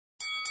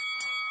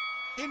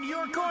In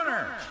your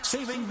corner,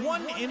 saving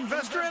one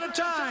investor at a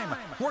time,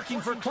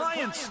 working for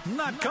clients,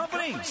 not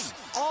companies,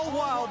 all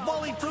while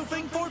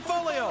bully-proofing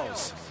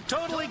portfolios.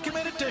 Totally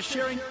committed to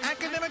sharing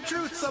academic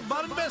truths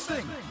about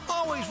investing,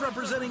 always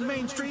representing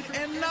Main Street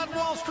and not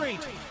Wall Street.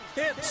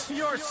 It's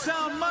your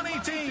Sound Money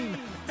team,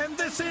 and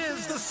this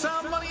is the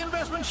Sound Money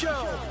Investment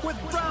Show with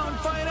Brown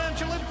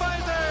Financial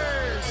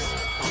Advisors.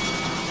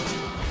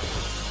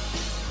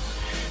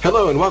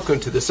 Hello and welcome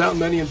to the Sound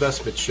Money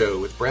Investment Show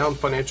with Brown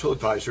Financial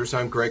Advisors.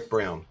 I'm Greg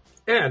Brown.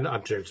 And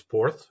I'm James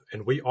Porth,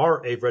 and we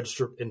are a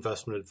registered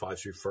investment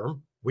advisory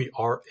firm. We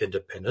are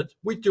independent.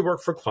 We do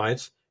work for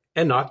clients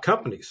and not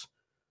companies.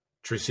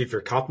 To receive your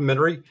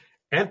complimentary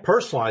and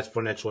personalized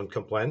financial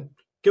income plan,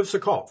 give us a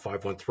call,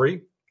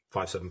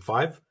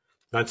 513-575-9654.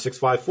 If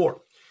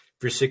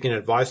you're seeking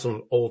advice on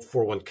an old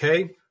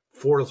 401k,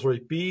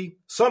 403b,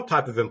 some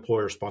type of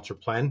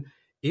employer-sponsored plan,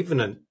 even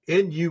an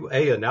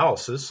NUA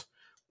analysis,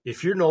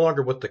 if you're no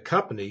longer with the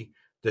company,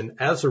 then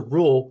as a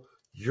rule,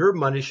 your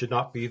money should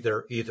not be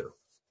there either.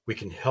 We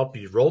can help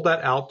you roll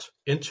that out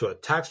into a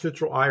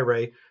tax-neutral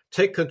IRA,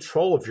 take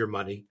control of your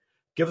money.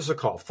 Give us a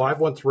call,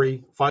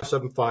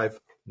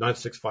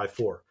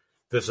 513-575-9654.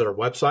 Visit our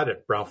website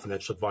at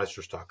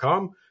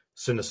brownfinancialadvisors.com.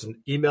 Send us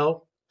an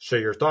email, share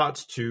your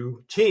thoughts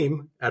to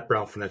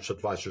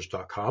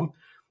team@brownfinancialadvisors.com.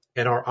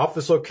 And our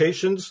office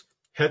locations,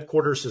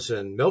 headquarters is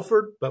in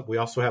Milford, but we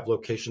also have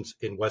locations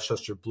in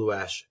Westchester, Blue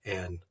Ash,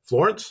 and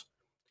Florence.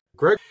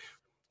 Greg?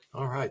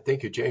 All right.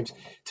 Thank you, James.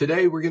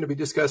 Today, we're going to be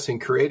discussing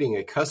creating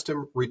a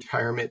custom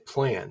retirement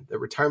plan. The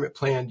retirement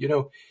plan,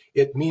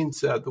 it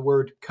means the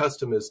word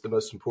custom is the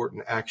most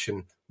important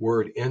action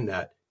word in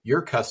that.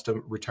 Your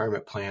custom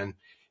retirement plan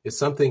is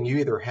something you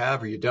either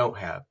have or you don't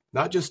have,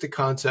 not just a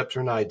concept or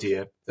an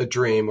idea, a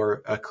dream,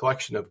 or a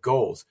collection of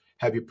goals.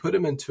 Have you put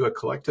them into a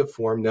collective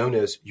form known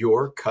as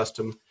your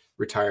custom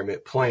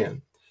retirement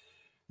plan?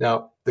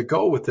 Now, the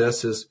goal with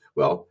this is,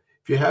 well,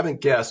 if you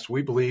haven't guessed,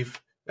 we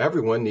believe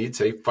everyone needs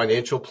a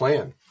financial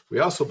plan. We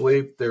also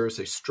believe there is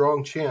a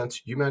strong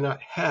chance you may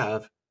not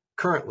have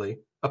currently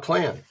a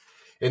plan.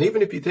 And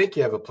even if you think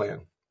you have a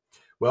plan,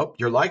 well,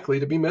 you're likely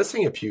to be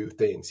missing a few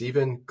things,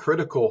 even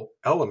critical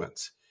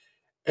elements.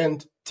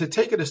 And to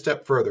take it a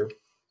step further,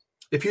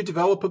 if you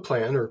develop a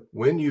plan, or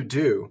when you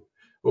do,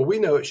 well, we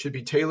know it should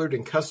be tailored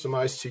and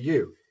customized to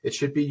you. It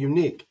should be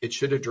unique. It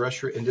should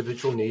address your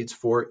individual needs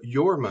for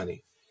your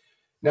money.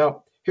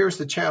 Now, here's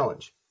the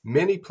challenge.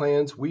 Many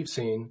plans we've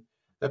seen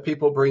that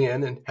people bring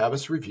in and have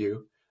us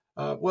review,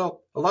 a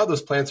lot of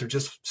those plans are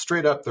just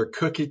straight up, they're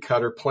cookie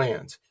cutter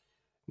plans.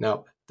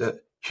 Now,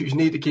 you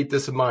need to keep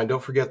this in mind.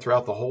 Don't forget,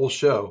 throughout the whole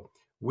show,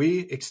 we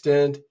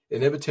extend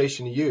an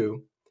invitation to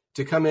you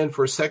to come in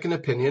for a second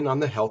opinion on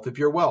the health of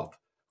your wealth.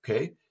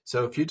 Okay?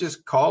 So if you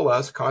just call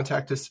us,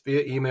 contact us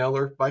via email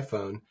or by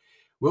phone,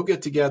 we'll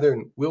get together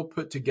and we'll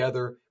put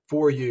together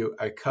for you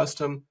a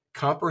custom,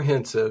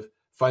 comprehensive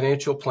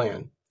financial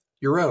plan,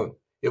 your own.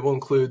 It will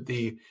include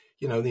the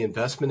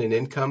investment and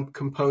income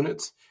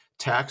components,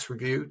 tax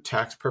review.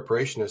 Tax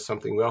preparation is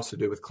something we also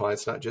do with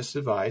clients, not just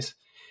advice,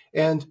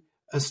 and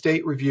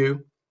estate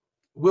review.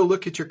 We'll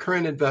look at your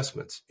current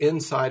investments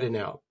inside and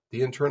out,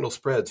 the internal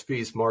spreads,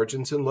 fees,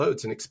 margins, and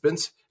loads, and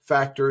expense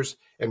factors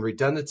and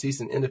redundancies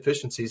and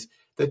inefficiencies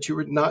that you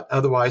would not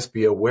otherwise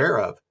be aware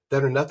of,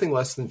 that are nothing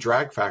less than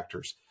drag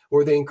factors,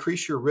 or they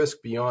increase your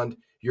risk beyond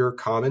your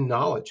common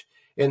knowledge.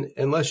 And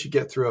unless you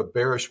get through a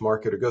bearish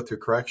market or go through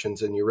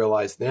corrections and you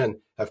realize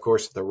then, of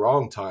course, at the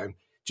wrong time,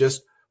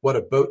 just what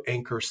a boat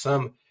anchor,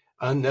 some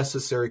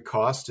unnecessary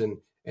cost and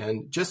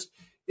just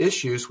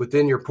issues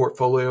within your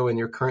portfolio and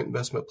your current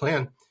investment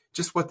plan,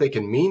 just what they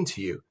can mean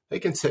to you. They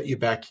can set you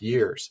back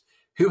years.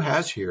 Who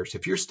has years?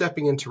 If you're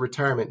stepping into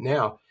retirement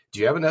now, do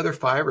you have another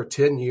 5 or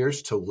 10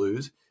 years to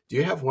lose? Do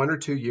you have 1 or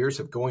 2 years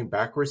of going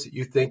backwards that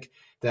you think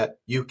that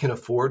you can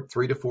afford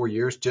 3 to 4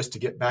 years just to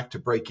get back to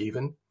break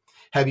even?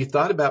 Have you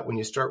thought about, when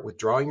you start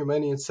withdrawing your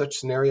money in such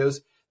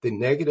scenarios, the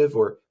negative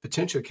or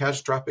potential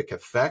catastrophic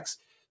effects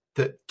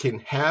that can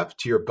have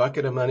to your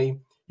bucket of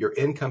money, your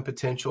income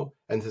potential,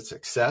 and the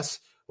success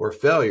or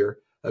failure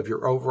of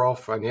your overall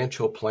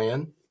financial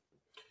plan?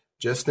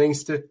 Just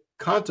things to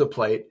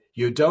contemplate.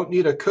 You don't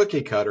need a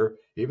cookie cutter,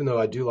 even though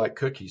I do like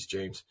cookies,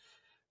 James.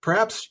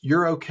 Perhaps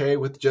you're okay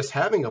with just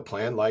having a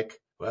plan like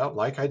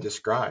I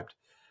described.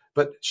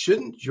 But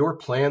shouldn't your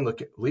plan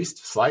look at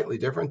least slightly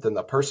different than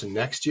the person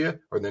next to you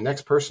or the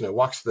next person that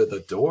walks through the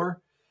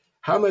door?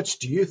 How much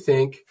do you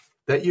think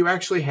that you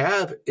actually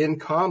have in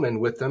common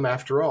with them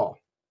after all?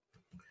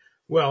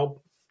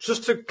 Well,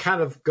 just to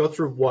kind of go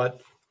through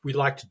what we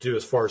like to do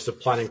as far as the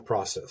planning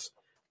process.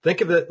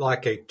 Think of it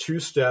like a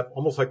two-step,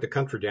 almost like the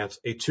country dance,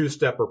 a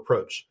two-step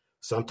approach.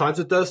 Sometimes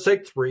it does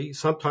take 3,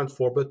 sometimes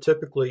 4, but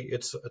typically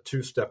it's a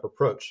two-step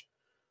approach.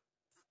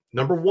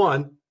 Number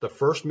 1, the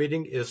first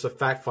meeting is a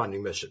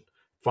fact-finding mission.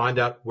 Find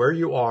out where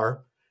you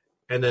are.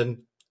 And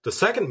then the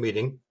second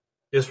meeting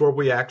is where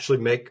we actually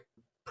make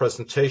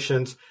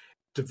presentations,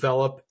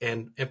 develop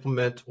and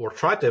implement or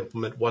try to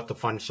implement what the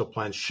financial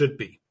plan should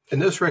be.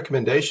 And those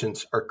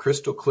recommendations are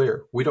crystal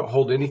clear. We don't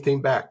hold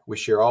anything back. We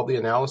share all the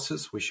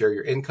analysis. We share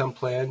your income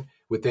plan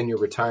within your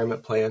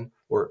retirement plan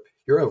or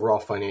your overall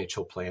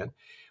financial plan.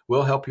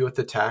 We'll help you with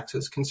the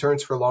taxes,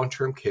 concerns for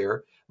long-term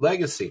care,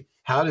 legacy,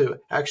 how to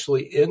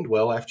actually end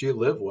well after you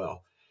live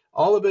well.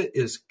 All of it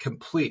is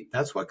complete.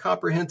 That's what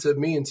comprehensive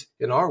means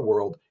in our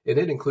world. And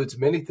it includes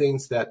many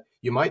things that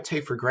you might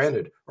take for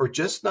granted or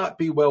just not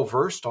be well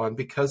versed on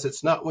because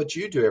it's not what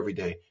you do every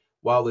day,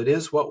 while it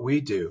is what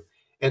we do.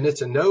 And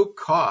it's a no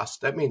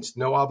cost. That means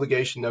no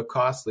obligation, no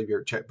cost. Leave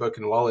your checkbook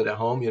and wallet at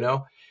home,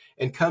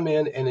 and come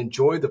in and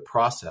enjoy the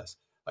process.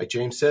 Like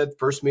James said,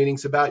 first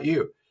meeting's about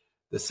you.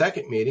 The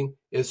second meeting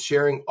is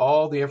sharing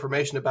all the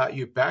information about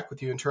you back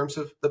with you in terms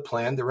of the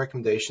plan, the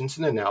recommendations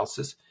and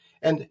analysis.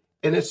 And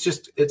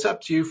it's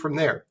up to you from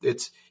there.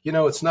 It's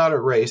not a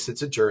race,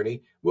 it's a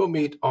journey. We'll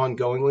meet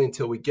ongoingly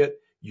until we get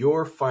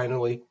your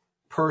finally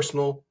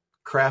personal,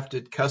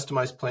 crafted,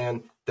 customized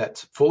plan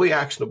that's fully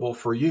actionable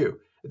for you.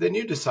 Then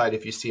you decide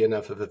if you see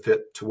enough of a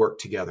fit to work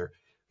together.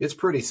 It's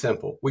pretty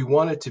simple. We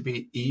want it to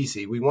be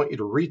easy. We want you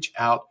to reach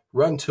out,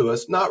 run to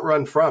us, not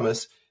run from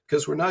us,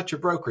 because we're not your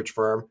brokerage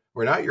firm.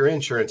 We're not your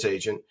insurance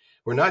agent.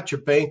 We're not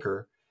your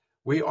banker.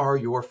 We are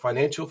your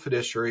financial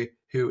fiduciary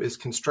who is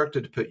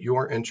constructed to put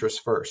your interests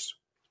first.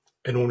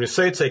 And when we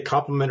say it's a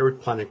complimentary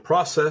planning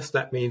process,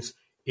 that means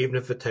even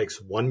if it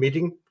takes one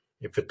meeting,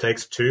 if it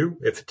takes two,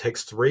 if it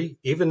takes three,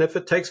 even if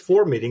it takes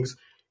 4 meetings,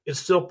 it's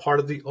still part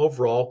of the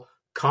overall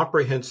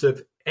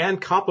comprehensive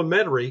and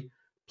complementary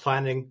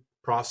planning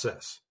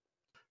process.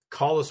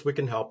 Call us, we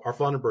can help. Our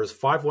phone number is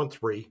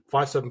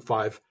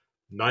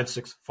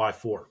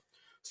 513-575-9654.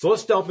 So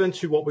let's delve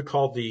into what we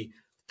call the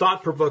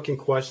thought-provoking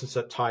questions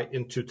that tie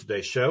into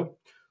today's show.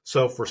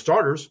 So for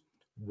starters,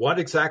 what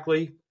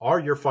exactly are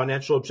your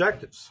financial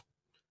objectives?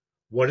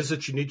 What is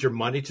it you need your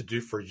money to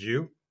do for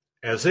you?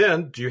 As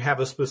in, do you have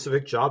a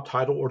specific job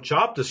title or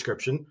job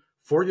description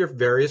for your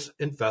various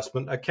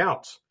investment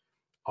accounts,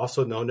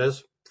 also known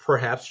as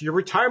perhaps your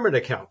retirement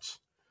accounts?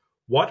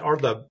 What are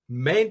the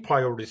main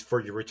priorities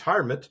for your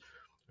retirement?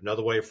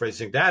 Another way of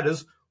phrasing that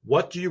is,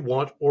 what do you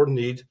want or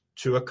need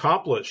to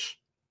accomplish?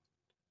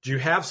 Do you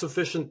have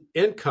sufficient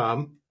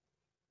income,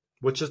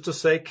 which is to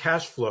say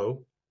cash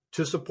flow,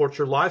 to support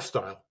your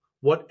lifestyle,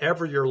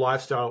 whatever your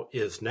lifestyle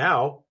is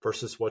now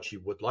versus what you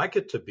would like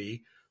it to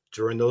be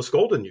during those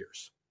golden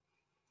years?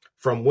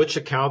 From which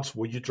accounts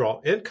will you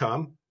draw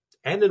income,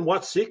 and in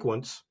what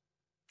sequence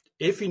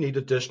if you need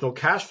additional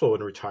cash flow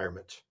in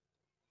retirement?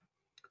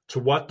 To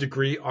what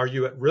degree are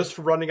you at risk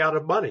for running out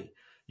of money?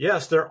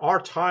 Yes, there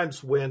are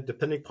times when,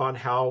 depending upon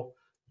how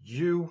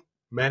you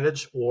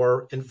manage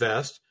or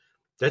invest,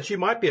 that you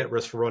might be at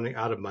risk for running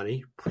out of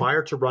money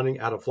prior to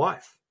running out of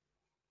life.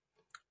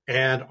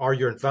 And are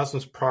your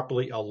investments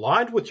properly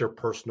aligned with your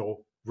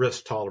personal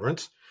risk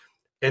tolerance?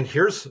 And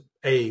here's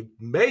a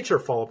major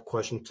follow-up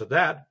question to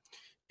that.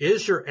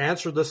 Is your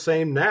answer the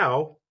same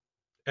now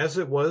as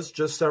it was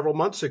just several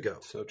months ago?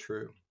 So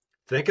true.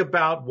 Think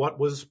about what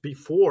was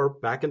before,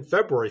 back in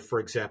February, for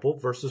example,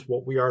 versus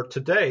what we are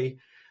today,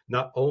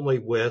 not only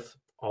with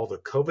all the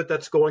COVID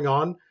that's going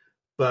on,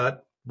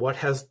 but what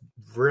has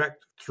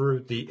wrecked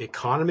through the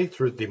economy,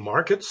 through the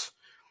markets.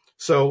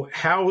 So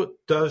how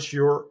does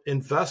your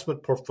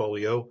investment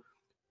portfolio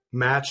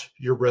match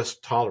your risk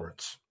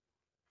tolerance?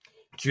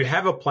 Do you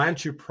have a plan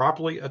to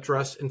properly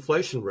address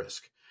inflation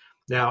risk?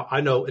 Now, I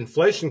know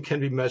inflation can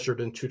be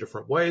measured in 2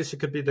 different ways. It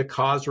could be the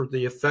cause or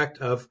the effect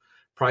of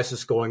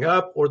prices going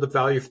up or the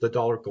value of the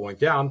dollar going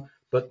down.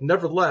 But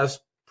nevertheless,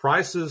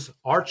 prices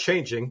are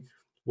changing,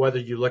 whether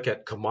you look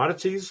at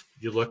commodities,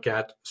 you look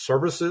at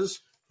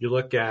services, you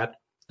look at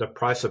the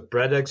price of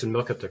bread, eggs, and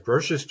milk at the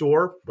grocery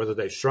store, whether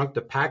they shrunk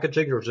the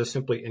packaging or just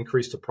simply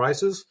increased the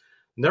prices.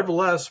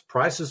 Nevertheless,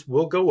 prices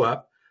will go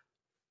up,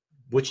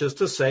 which is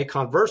to say,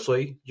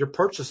 conversely, your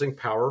purchasing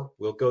power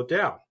will go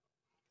down.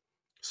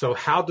 So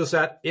how does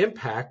that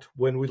impact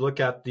when we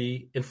look at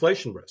the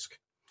inflation risk?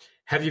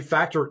 Have you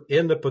factored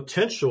in the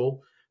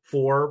potential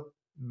for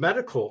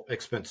medical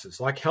expenses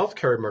like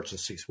healthcare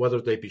emergencies,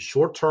 whether they be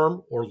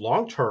short-term or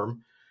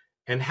long-term,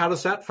 and how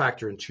does that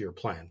factor into your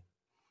plan?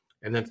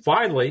 And then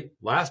finally,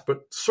 last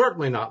but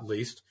certainly not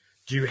least,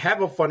 do you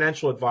have a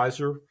financial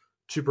advisor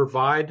to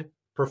provide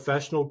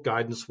professional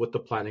guidance with the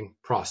planning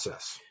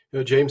process?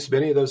 James,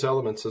 many of those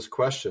elements, those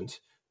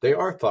questions, they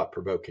are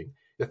thought-provoking.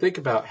 You think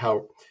about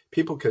how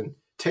people can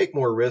take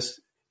more risk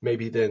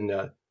maybe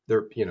than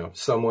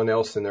someone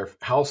else in their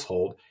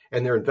household,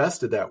 and they're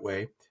invested that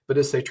way. But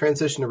as they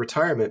transition to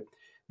retirement,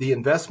 the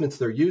investments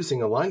they're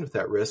using aligned with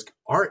that risk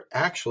aren't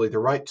actually the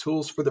right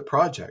tools for the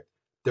project.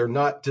 They're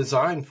not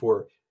designed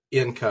for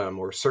income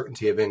or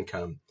certainty of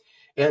income.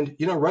 And,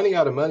 running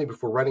out of money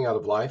before running out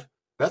of life,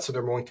 that's the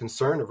number one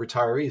concern of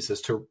retirees,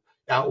 is to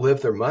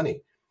outlive their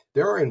money.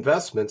 There are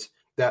investments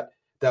that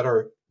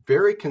are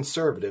very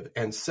conservative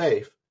and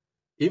safe,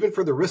 even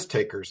for the risk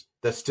takers,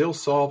 that still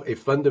solve a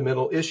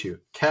fundamental issue: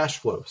 cash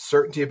flow,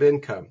 certainty of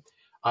income.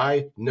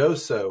 I know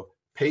so,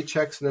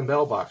 paychecks in the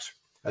mailbox.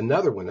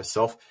 Another one, a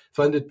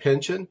self-funded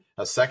pension,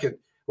 a second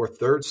or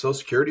third Social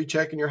Security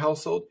check in your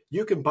household,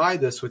 you can buy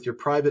this with your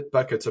private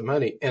buckets of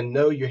money and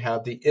know you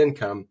have the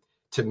income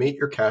to meet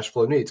your cash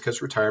flow needs,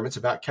 because retirement's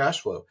about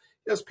cash flow.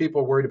 Yes, people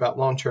are worried about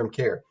long-term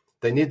care.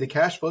 They need the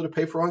cash flow to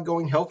pay for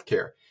ongoing health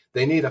care.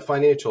 They need a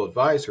financial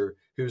advisor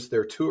who's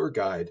their tour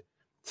guide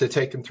to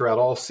take them throughout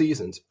all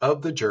seasons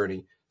of the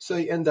journey so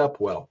they end up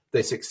well.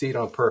 They succeed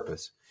on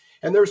purpose.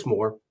 And there's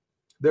more.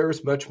 There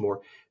is much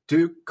more.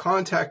 Do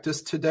contact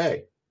us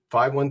today,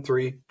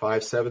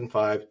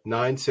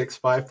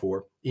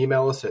 513-575-9654.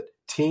 Email us at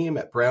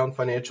team@Brown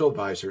Financial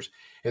Advisors.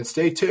 And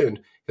stay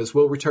tuned, because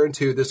we'll return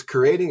to this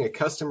creating a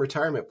custom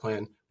retirement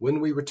plan when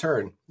we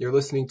return. You're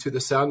listening to the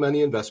Sound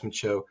Money Investment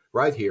Show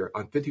right here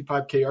on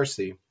 55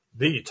 KRC,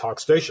 the talk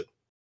station.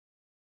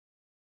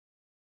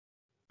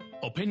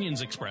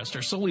 Opinions expressed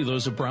are solely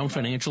those of Brown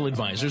Financial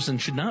Advisors and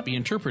should not be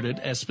interpreted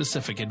as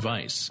specific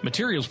advice.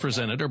 Materials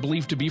presented are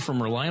believed to be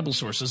from reliable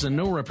sources, and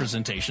no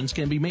representations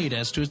can be made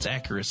as to its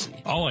accuracy.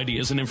 All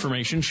ideas and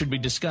information should be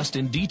discussed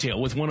in detail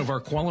with one of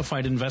our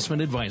qualified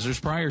investment advisors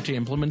prior to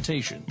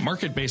implementation.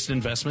 Market-based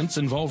investments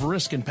involve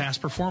risk, and past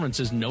performance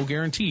is no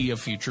guarantee of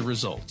future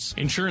results.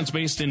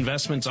 Insurance-based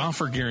investments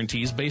offer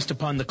guarantees based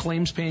upon the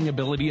claims-paying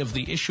ability of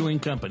the issuing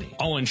company.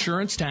 All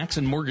insurance, tax,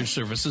 and mortgage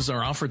services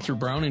are offered through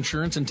Brown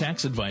Insurance and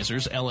Tax Advisors,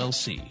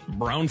 LLC.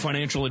 Brown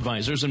Financial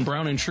Advisors and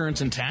Brown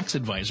Insurance and Tax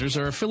Advisors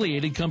are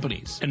affiliated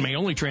companies and may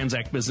only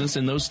transact business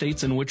in those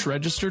states in which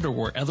registered or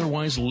were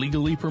otherwise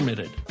legally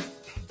permitted.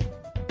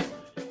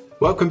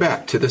 Welcome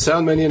back to the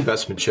Sound Money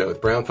Investment Show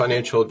with Brown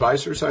Financial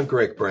Advisors. I'm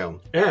Greg Brown.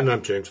 And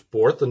I'm James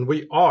Borth, and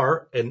we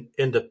are an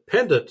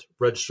independent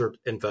registered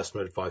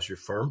investment advisory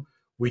firm.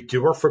 We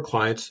do work for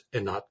clients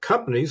and not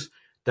companies.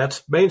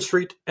 That's Main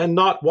Street and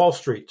not Wall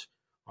Street.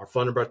 Our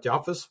phone number at the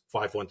office,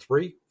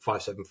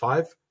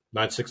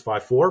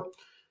 513-575-9654.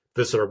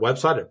 Visit our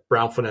website at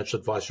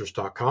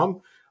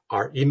brownfinancialadvisors.com.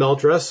 Our email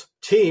address,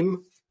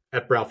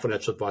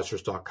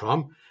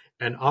 team@brownfinancialadvisors.com.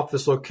 And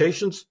office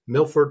locations,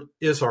 Milford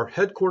is our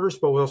headquarters,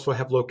 but we also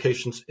have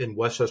locations in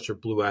Westchester,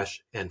 Blue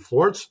Ash, and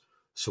Florence.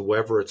 So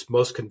wherever it's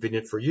most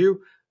convenient for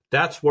you,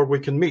 that's where we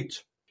can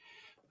meet.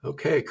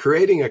 Okay,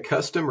 creating a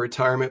custom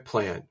retirement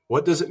plan.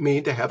 What does it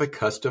mean to have a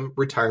custom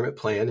retirement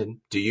plan, and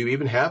do you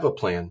even have a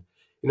plan?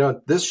 You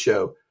know, this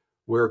show,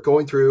 we're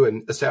going through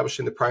and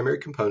establishing the primary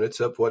components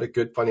of what a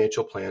good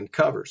financial plan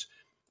covers.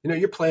 You know,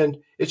 your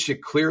plan, it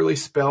should clearly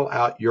spell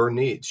out your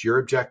needs, your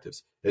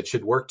objectives. It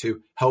should work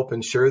to help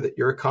ensure that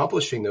you're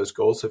accomplishing those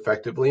goals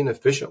effectively and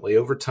efficiently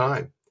over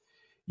time.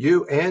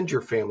 You and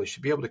your family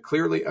should be able to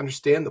clearly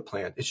understand the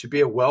plan. It should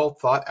be a well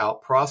thought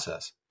out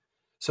process.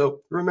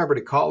 So remember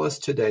to call us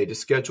today to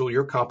schedule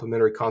your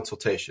complimentary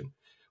consultation.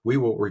 We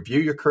will review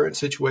your current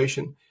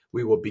situation.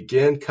 We will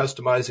begin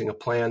customizing a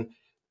plan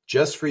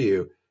just for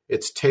you.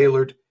 It's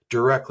tailored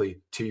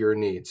directly to your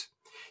needs.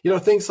 You know,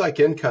 things like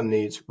income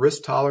needs,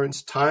 risk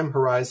tolerance, time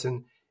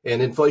horizon,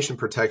 and inflation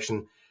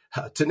protection,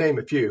 to name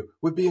a few,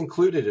 would be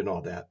included in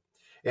all that.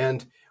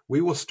 And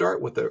we will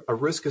start with a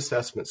risk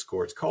assessment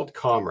score. It's called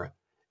COMRA.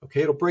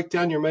 Okay, it'll break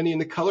down your money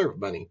and the color of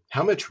money.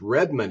 How much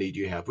red money do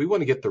you have? We want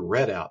to get the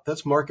red out.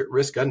 That's market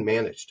risk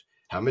unmanaged.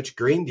 How much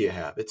green do you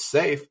have? It's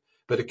safe,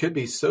 but it could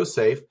be so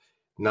safe,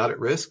 not at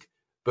risk,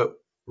 but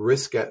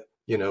risk at,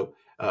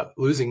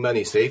 losing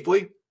money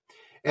safely.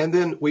 And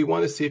then we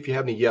want to see if you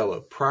have any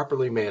yellow,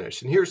 properly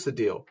managed. And here's the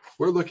deal.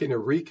 We're looking to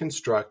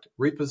reconstruct,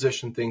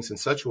 reposition things in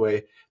such a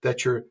way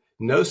that your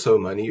no-so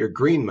money, your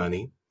green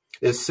money,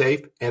 is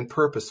safe and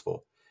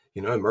purposeful.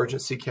 You know,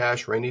 emergency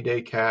cash, rainy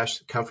day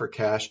cash, comfort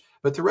cash,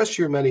 but the rest of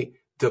your money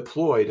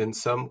deployed in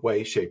some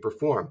way, shape, or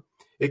form.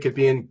 It could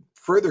be in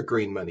further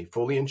green money,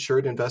 fully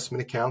insured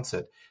investment accounts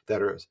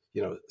that are,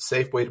 a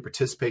safe way to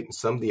participate in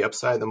some of the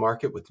upside of the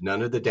market with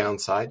none of the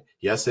downside.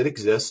 Yes, it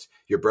exists.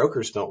 Your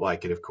brokers don't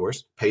like it, of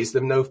course, pays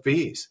them no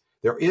fees.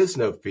 There is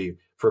no fee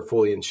for a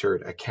fully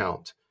insured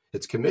account.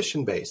 It's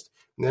commission-based.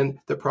 And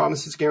then the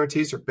promises,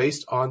 guarantees are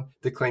based on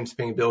the claims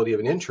paying ability of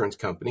an insurance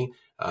company.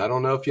 I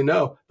don't know if you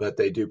know, but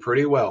they do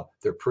pretty well.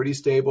 They're pretty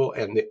stable.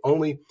 And the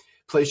only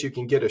place you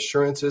can get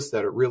assurances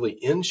that are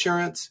really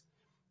insurance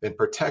and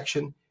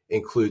protection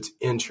includes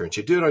insurance.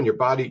 You do it on your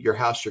body, your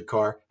house, your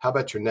car. How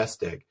about your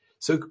nest egg?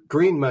 So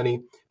green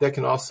money, that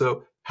can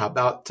also, how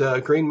about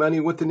green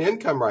money with an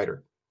income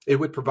rider? It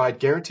would provide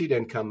guaranteed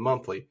income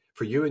monthly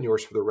for you and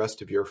yours for the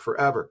rest of your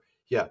forever.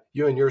 Yeah,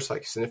 you and yours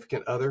like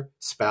significant other,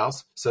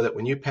 spouse, so that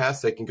when you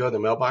pass, they can go to the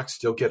mailbox,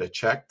 still get a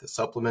check to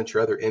supplement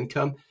your other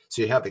income.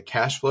 So you have the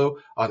cash flow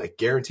on a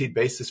guaranteed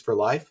basis for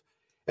life.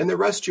 And the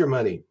rest of your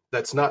money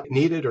that's not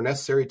needed or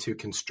necessary to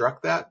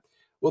construct that,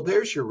 well,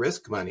 there's your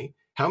risk money.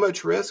 How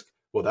much risk?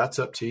 Well, that's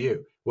up to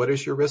you. What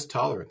is your risk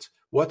tolerance?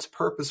 What's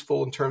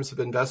purposeful in terms of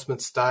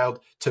investments styled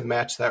to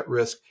match that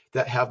risk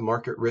that have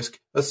market risk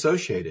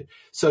associated?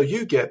 So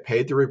you get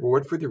paid the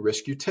reward for the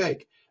risk you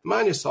take,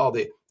 minus all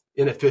the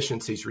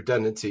inefficiencies,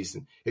 redundancies,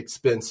 and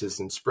expenses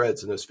and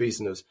spreads and those fees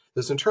and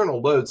those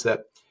internal loads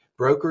that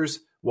brokers,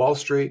 Wall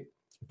Street,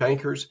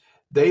 bankers,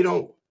 they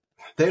don't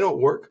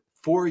work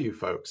for you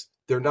folks.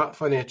 They're not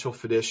financial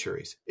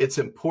fiduciaries. It's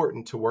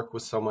important to work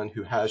with someone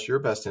who has your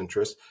best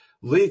interest,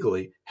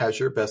 legally has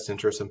your best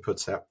interest and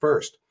puts that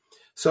first.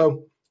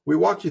 So we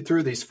walk you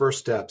through these first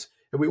steps,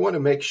 and we want to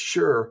make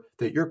sure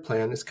that your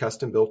plan is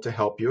custom built to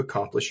help you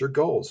accomplish your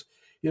goals.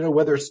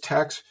 Whether it's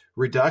tax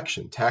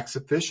reduction, tax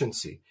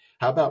efficiency,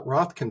 how about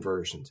Roth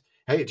conversions?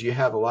 Hey, do you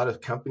have a lot of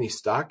company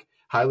stock,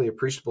 highly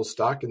appreciable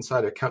stock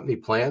inside a company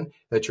plan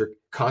that you're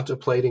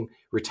contemplating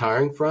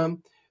retiring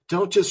from?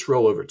 Don't just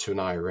roll over to an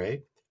IRA.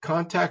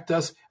 Contact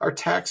us, our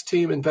tax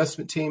team,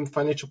 investment team,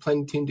 financial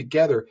planning team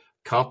together,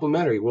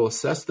 complimentary. We'll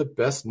assess the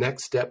best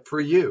next step for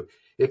you.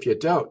 If you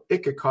don't, it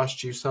could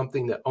cost you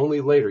something that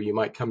only later you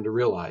might come to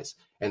realize,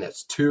 and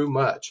it's too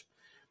much.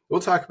 We'll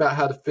talk about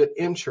how to fit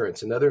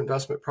insurance and other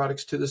investment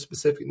products to the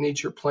specific needs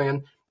of your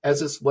plan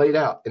as it's laid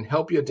out and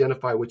help you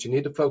identify what you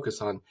need to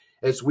focus on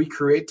as we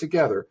create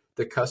together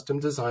the custom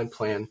design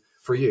plan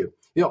for you.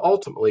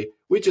 Ultimately,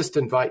 we just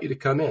invite you to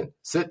come in,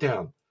 sit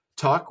down,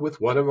 talk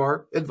with one of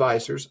our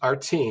advisors, our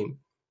team,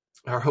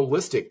 our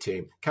holistic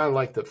team, kind of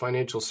like the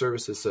financial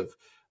services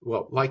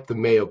like the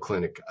Mayo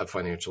Clinic of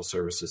financial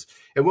services.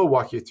 And we'll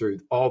walk you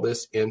through all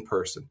this in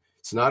person.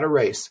 It's not a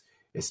race.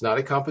 It's not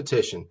a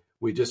competition.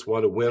 We just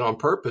want to win on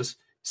purpose,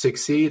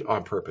 succeed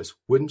on purpose.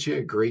 Wouldn't you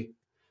agree,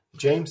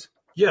 James?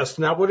 Yes.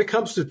 Now, when it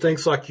comes to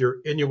things like your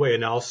NUA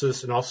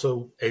analysis and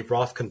also a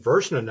Roth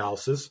conversion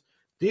analysis,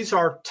 these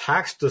are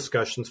tax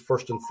discussions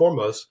first and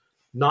foremost,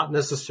 not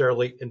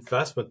necessarily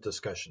investment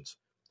discussions.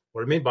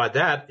 What I mean by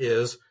that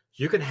is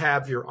you can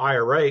have your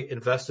IRA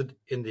invested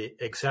in the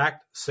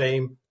exact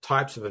same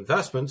types of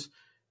investments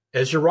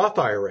as your Roth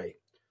IRA.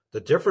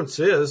 The difference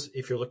is,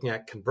 if you're looking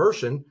at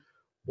conversion,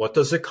 what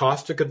does it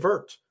cost to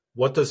convert?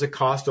 What does it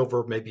cost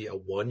over maybe a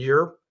 1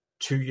 year,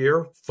 2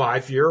 year,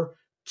 5 year,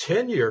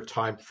 10-year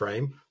time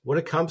frame when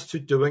it comes to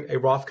doing a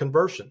Roth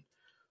conversion?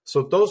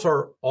 So those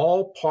are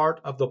all part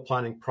of the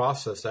planning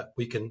process that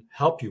we can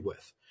help you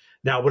with.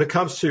 Now, when it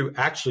comes to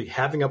actually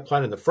having a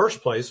plan in the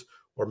first place,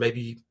 or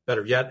maybe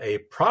better yet, a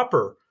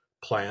proper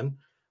plan,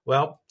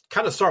 well,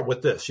 kind of start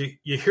with this.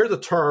 You hear the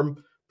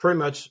term pretty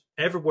much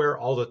everywhere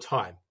all the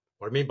time.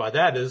 What I mean by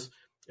that is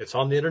it's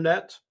on the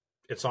internet,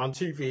 it's on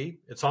TV,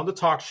 it's on the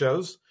talk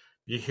shows.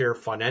 You hear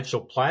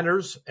financial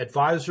planners,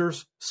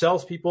 advisors,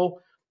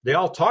 salespeople, they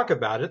all talk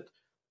about it.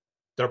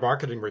 Their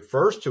marketing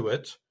refers to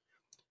it.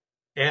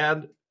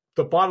 And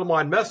the bottom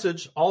line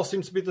message all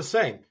seems to be the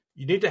same.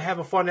 You need to have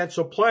a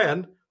financial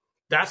plan.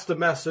 That's the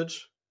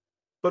message.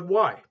 But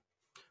why?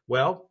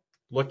 Well,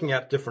 looking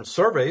at different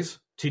surveys,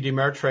 TD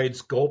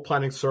Ameritrade's Goal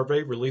Planning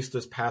Survey released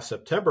this past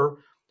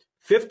September,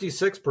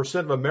 56%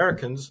 of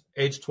Americans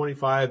aged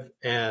 25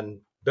 and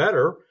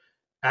better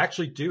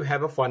actually do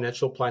have a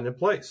financial plan in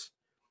place.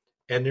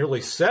 And nearly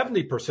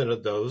 70%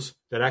 of those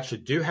that actually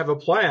do have a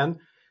plan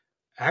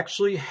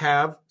actually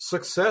have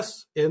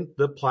success in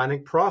the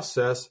planning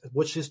process,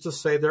 which is to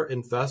say their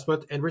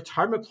investment and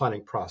retirement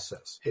planning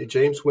process. Hey,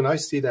 James, when I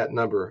see that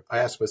number, I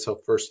ask myself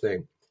first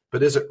thing,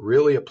 but is it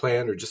really a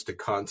plan or just a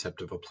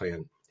concept of a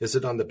plan? Is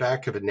it on the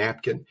back of a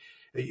napkin?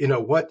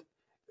 What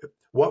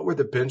were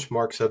the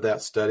benchmarks of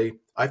that study?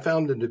 I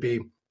found them to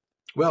be,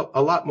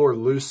 a lot more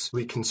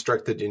loosely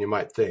constructed than you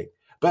might think.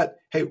 But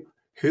hey,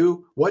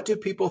 what do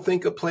people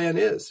think a plan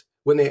is?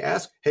 When they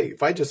ask, hey,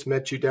 if I just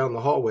met you down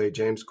the hallway,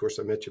 James, of course,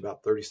 I met you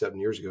about 37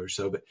 years ago or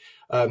so, but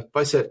if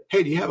I said,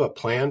 hey, do you have a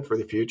plan for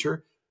the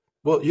future?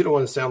 Well, you don't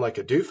want to sound like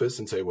a doofus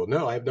and say, well,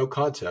 no, I have no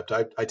concept.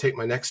 I take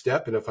my next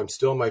step, and if I'm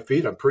still on my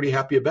feet, I'm pretty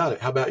happy about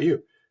it. How about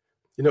you?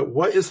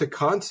 What is the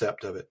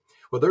concept of it?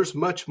 Well, there's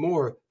much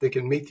more that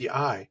can meet the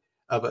eye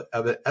of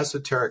an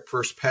esoteric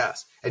first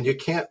pass, and you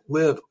can't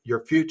live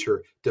your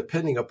future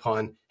depending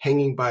upon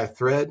hanging by a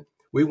thread.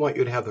 We want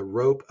you to have the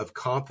rope of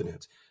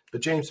confidence.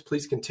 But James,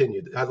 please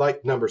continue. I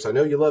like numbers. I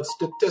know you love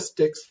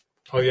statistics.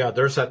 Oh, yeah,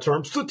 there's that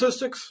term,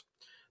 statistics.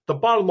 The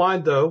bottom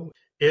line, though,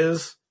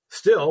 is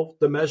still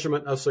the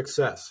measurement of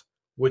success,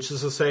 which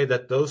is to say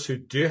that those who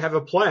do have a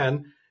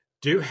plan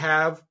do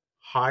have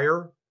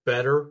higher,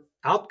 better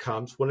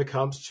outcomes when it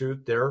comes to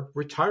their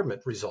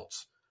retirement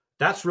results.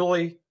 That's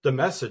really the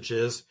message,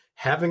 is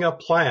having a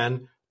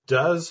plan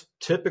does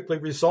typically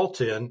result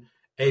in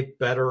a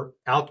better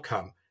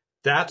outcome.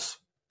 That's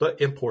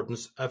the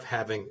importance of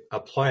having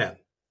a plan.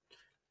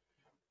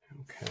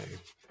 Okay.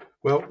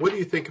 Well, what do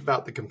you think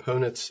about the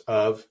components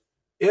of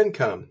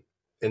income,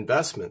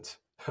 investments?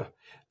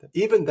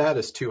 Even that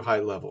is too high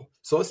level.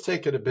 So let's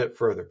take it a bit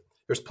further.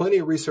 There's plenty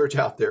of research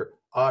out there.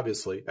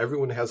 Obviously,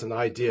 everyone has an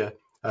idea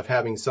of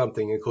having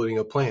something, including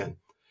a plan.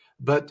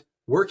 But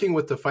working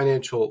with the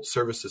financial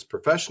services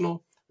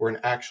professional or an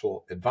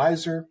actual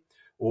advisor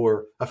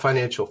or a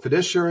financial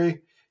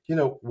fiduciary,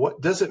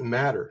 what does it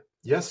matter?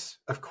 Yes,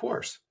 of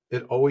course.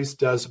 It always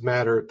does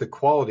matter the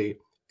quality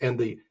and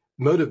the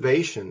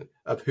motivation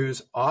of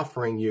who's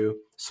offering you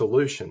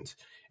solutions.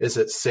 Is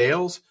it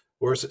sales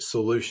or is it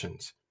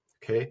solutions?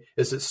 Okay.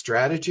 Is it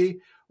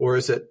strategy or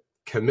is it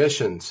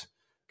commissions?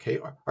 Okay.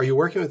 Are you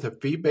working with a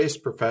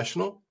fee-based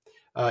professional?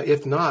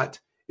 If not,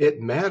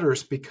 it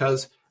matters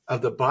because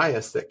of the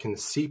bias that can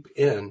seep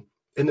in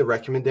the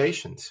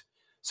recommendations.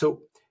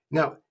 So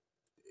now,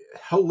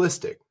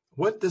 holistic.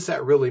 What does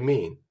that really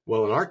mean?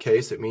 Well, in our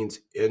case, it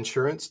means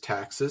insurance,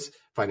 taxes,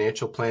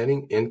 financial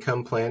planning,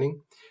 income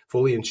planning,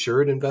 fully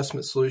insured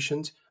investment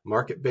solutions,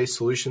 market-based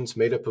solutions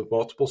made up of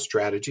multiple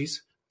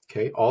strategies,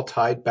 okay, all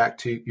tied back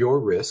to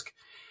your risk,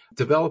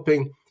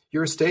 developing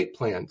your estate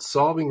plan,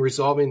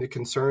 resolving the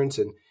concerns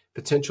and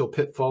potential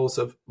pitfalls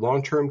of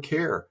long-term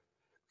care.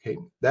 Okay,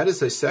 that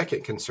is a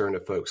second concern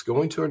of folks,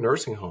 going to a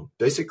nursing home,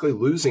 basically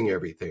losing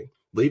everything,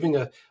 leaving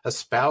a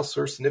spouse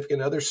or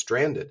significant other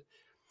stranded.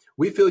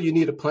 We feel you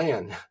need a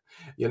plan.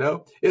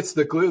 It's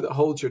the glue that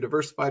holds your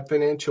diversified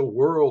financial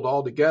world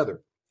all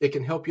together. It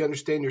can help you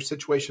understand your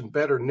situation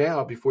better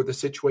now before the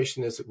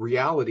situation is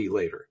reality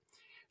later.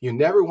 You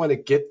never want to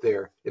get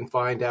there and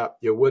find out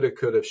you woulda,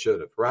 coulda,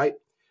 shoulda, right?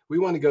 We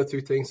want to go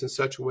through things in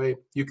such a way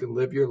you can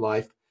live your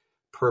life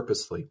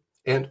purposely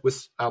and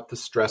without the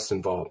stress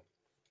involved.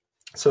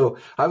 So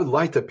I would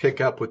like to pick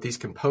up with these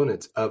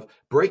components of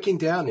breaking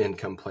down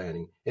income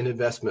planning and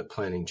investment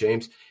planning,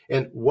 James,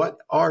 and what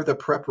are the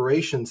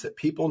preparations that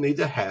people need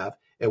to have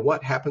and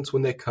what happens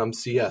when they come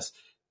see us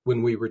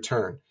when we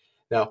return.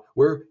 Now,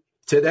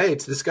 today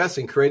it's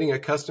discussing creating a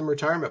custom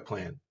retirement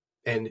plan.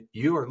 And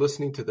you are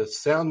listening to the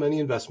Sound Money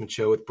Investment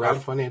Show with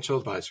Brown Financial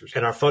Advisors.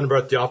 And our phone number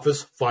at the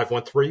office,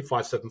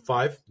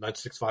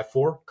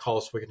 513-575-9654. Call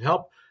us, we can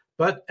help.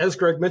 But as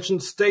Greg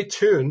mentioned, stay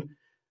tuned.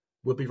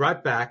 We'll be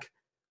right back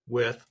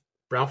with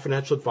Brown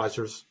Financial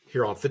Advisors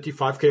here on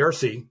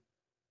 55KRC,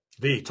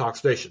 the talk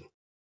station.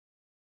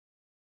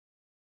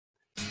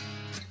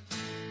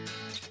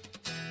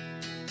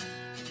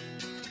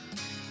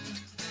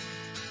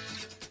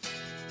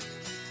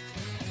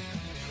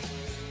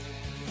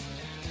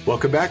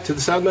 Welcome back to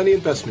the Sound Money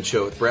Investment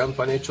Show with Brown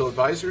Financial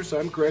Advisors.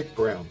 I'm Greg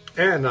Brown.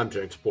 And I'm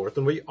James Porth,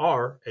 and we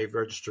are a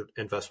registered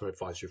investment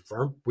advisory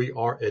firm. We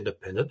are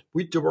independent.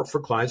 We do work for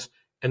clients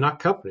and not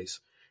companies.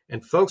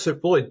 And folks,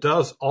 it really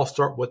does all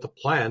start with a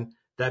plan.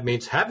 That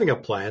means having a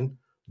plan,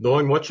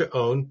 knowing what you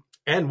own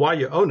and why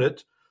you own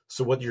it.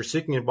 So whether you're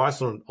seeking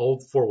advice on an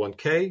old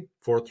 401k,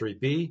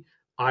 403b,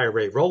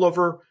 IRA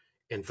rollover,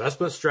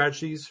 investment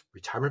strategies,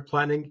 retirement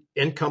planning,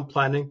 income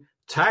planning,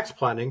 tax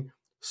planning,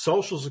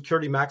 Social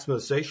Security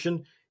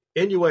maximization,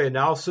 NUA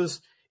analysis,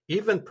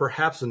 even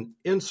perhaps an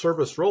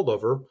in-service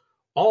rollover,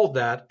 all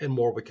that and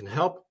more, we can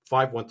help.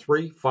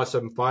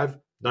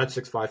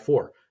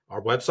 513-575-9654.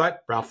 Our website,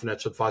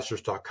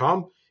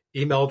 brownfinancialadvisors.com.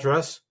 Email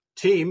address,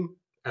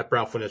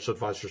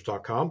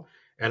 team@brownfinancialadvisors.com.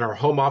 And our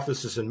home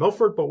office is in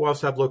Milford, but we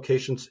also have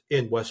locations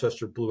in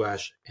Westchester, Blue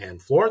Ash, and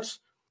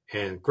Florence.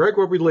 And Greg,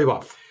 where we leave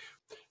off?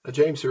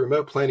 James, the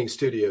remote planning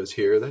studios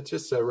here, that's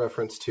just a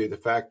reference to the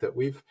fact that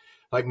we've,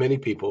 like many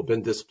people,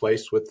 been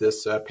displaced with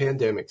this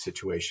pandemic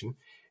situation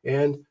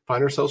and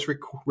find ourselves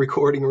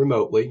recording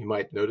remotely. You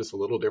might notice a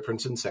little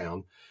difference in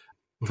sound,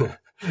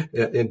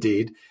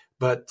 indeed.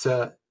 But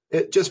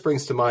it just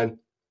brings to mind,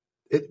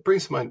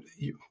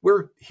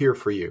 we're here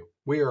for you.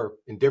 We are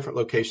in different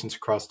locations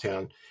across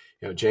town.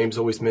 James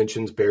always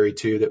mentions Barrie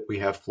too, that we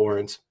have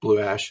Florence, Blue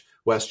Ash,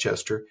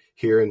 Westchester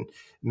here in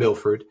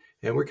Milford.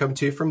 And we're coming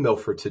to you from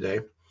Milford today.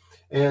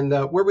 And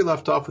where we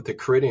left off with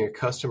creating a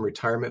custom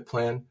retirement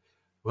plan,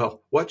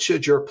 well, what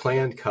should your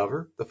plan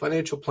cover? The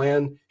financial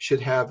plan should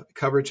have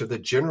coverage of the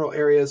general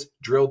areas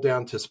drilled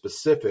down to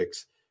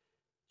specifics,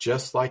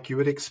 just like you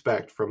would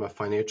expect from a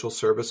financial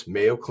service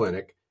Mayo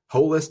Clinic,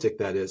 holistic,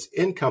 that is,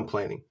 income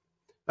planning.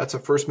 That's a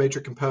first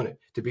major component.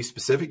 To be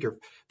specific, your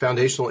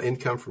foundational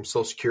income from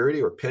Social Security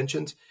or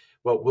pensions,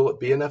 well, will it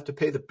be enough to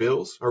pay the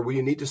bills, or will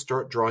you need to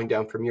start drawing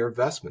down from your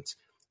investments?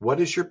 What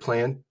is your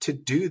plan to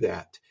do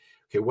that?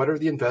 Okay, what are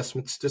the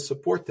investments to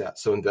support that?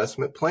 So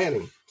investment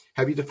planning.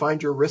 Have you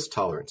defined your risk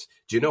tolerance?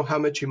 Do you know how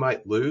much you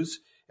might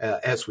lose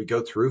as we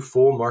go through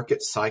full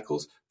market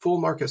cycles? Full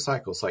market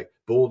cycles like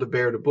bull to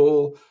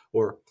bull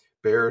or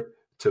bear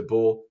to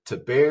bull to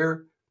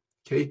bear.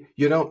 Okay,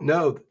 you don't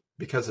know,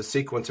 because the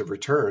sequence of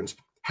returns,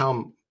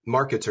 how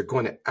markets are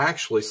going to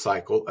actually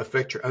cycle,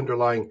 affect your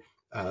underlying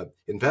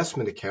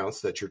investment accounts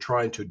that you're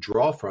trying to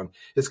draw from.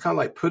 It's kind of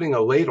like putting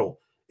a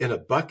ladle in a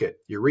bucket.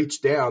 You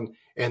reach down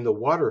and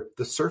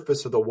the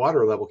surface of the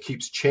water level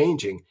keeps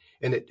changing,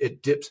 and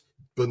it dips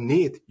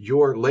beneath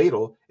your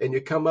ladle and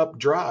you come up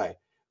dry.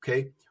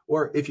 Okay.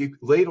 Or if you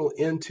ladle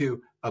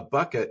into a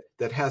bucket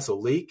that has a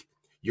leak,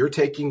 you're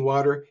taking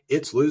water,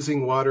 it's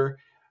losing water.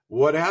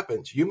 What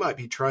happens? You might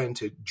be trying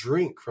to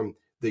drink from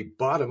the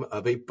bottom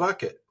of a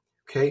bucket.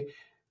 Okay.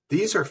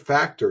 These are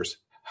factors,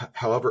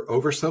 however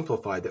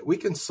oversimplified, that we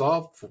can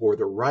solve for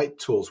the right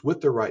tools, with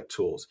the right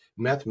tools,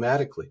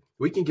 mathematically.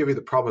 We can give you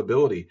the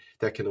probability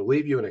that can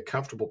leave you in a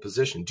comfortable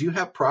position. Do you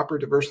have proper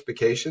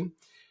diversification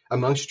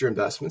amongst your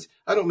investments?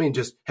 I don't mean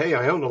just, hey,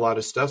 I own a lot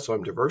of stuff, so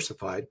I'm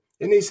diversified.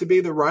 It needs to be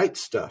the right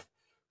stuff.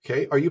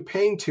 Okay. Are you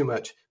paying too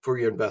much for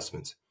your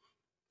investments?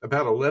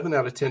 About 11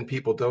 out of 10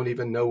 people don't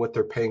even know what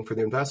they're paying for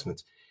the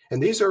investments.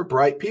 And these are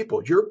bright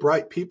people. You're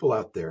bright people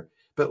out there.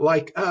 But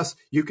like us,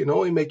 you can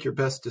only make your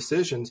best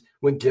decisions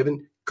when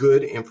given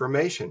good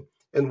information.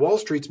 And Wall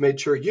Street's made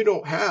sure you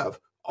don't have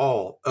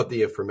all of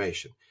the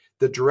information.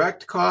 The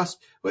direct cost,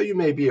 well, you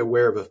may be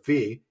aware of a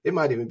fee. It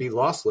might even be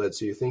loss led,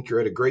 so you think you're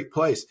at a great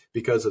place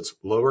because it's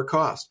lower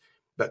cost.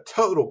 But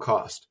total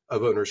cost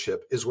of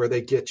ownership is where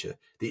they get you.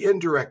 The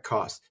indirect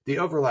costs, the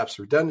overlaps,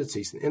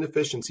 redundancies, and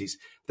inefficiencies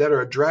that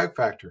are a drag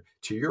factor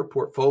to your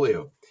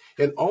portfolio.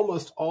 And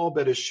almost all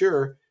but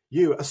assure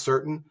you a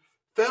certain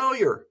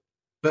failure.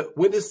 But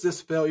when does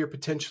this failure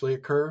potentially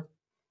occur?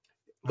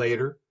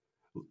 Later,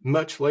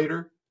 much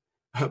later,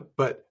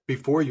 but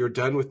before you're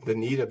done with the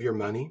need of your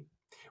money.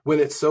 When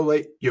it's so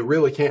late, you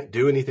really can't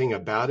do anything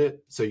about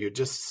it, so you're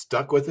just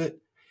stuck with it.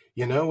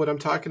 You know what I'm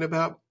talking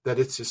about? That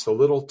it's just a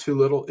little too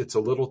little, it's a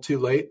little too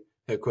late.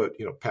 That quote,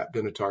 Pat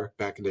Benatar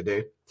back in the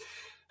day.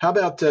 How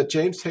about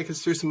James, take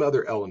us through some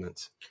other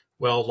elements?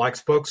 Well, like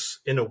spokes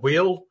in a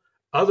wheel,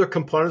 other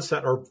components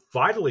that are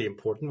vitally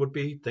important would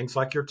be things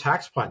like your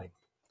tax planning.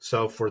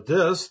 So for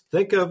this,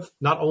 think of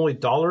not only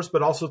dollars,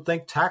 but also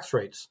think tax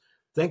rates,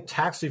 think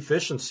tax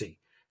efficiency.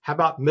 How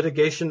about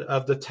mitigation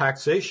of the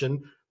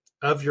taxation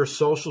of your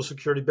Social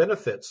Security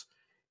benefits?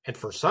 And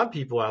for some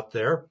people out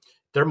there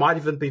might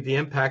even be the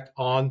impact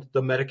on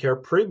the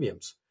Medicare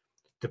premiums.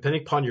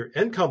 Depending upon your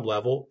income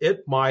level,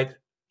 it might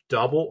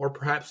double or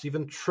perhaps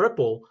even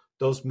triple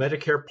those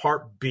Medicare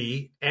Part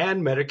B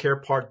and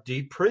Medicare Part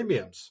D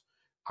premiums.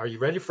 Are you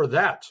ready for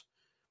that?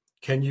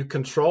 Can you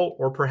control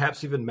or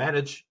perhaps even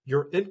manage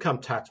your income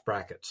tax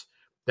brackets?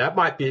 That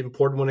might be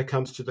important when it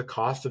comes to the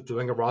cost of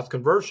doing a Roth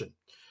conversion.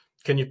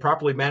 Can you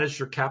properly manage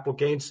your capital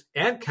gains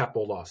and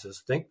capital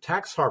losses? Think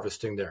tax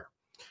harvesting there.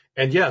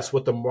 And yes,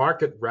 with the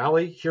market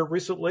rally here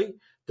recently,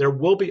 there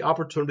will be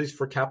opportunities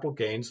for capital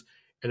gains,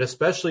 and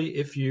especially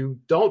if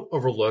you don't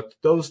overlook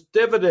those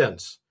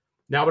dividends.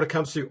 Now, when it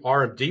comes to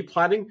R&D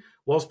planning,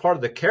 well, as part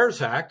of the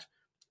CARES Act,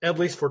 at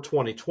least for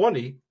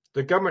 2020,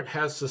 the government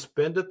has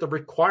suspended the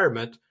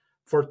requirement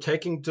for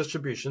taking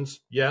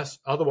distributions, yes,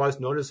 otherwise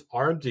known as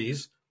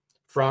R&Ds,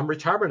 from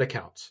retirement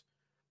accounts.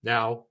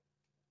 Now,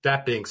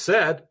 that being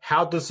said,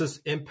 how does this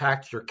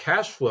impact your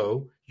cash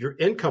flow, your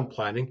income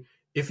planning,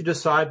 if you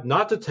decide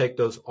not to take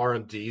those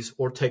R&Ds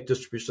or take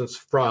distributions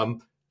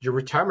from your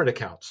retirement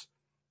accounts?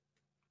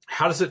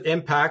 How does it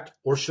impact,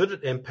 or should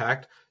it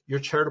impact, your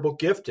charitable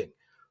gifting?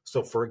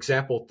 So, for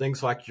example,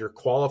 things like your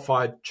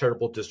qualified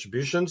charitable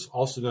distributions,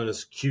 also known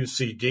as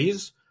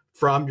QCDs,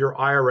 from your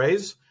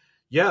IRAs.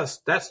 Yes,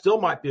 that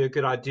still might be a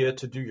good idea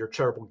to do your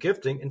charitable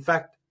gifting. In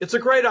fact, it's a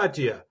great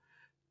idea.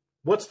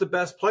 What's the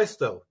best place,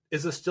 though?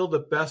 Is it still the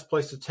best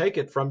place to take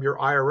it from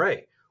your IRA?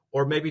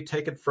 Or maybe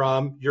take it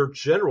from your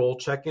general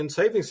checking and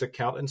savings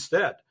account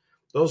instead?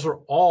 Those are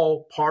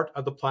all part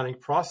of the planning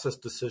process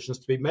decisions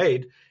to be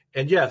made.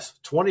 And yes,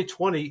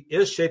 2020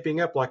 is shaping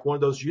up like one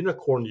of those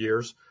unicorn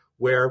years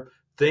where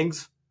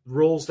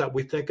rules that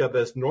we think of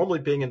as normally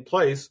being in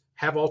place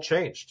have all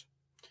changed.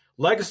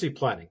 Legacy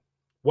planning.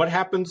 What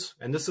happens,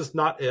 and this is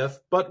not if,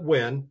 but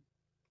when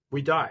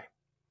we die?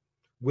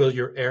 Will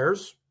your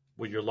heirs,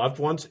 will your loved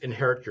ones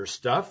inherit your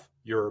stuff,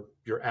 your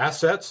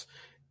assets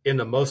in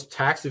the most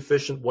tax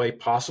efficient way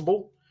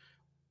possible?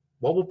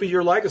 What will be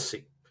your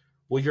legacy?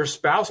 Will your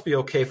spouse be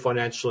okay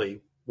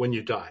financially when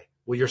you die?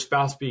 Will your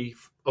spouse be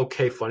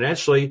okay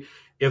financially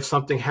if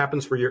something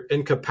happens where you're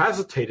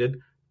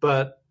incapacitated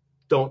but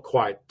don't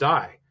quite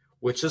die?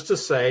 Which is to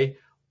say,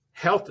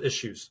 health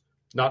issues,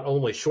 not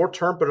only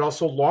short-term but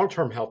also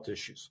long-term health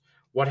issues.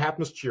 What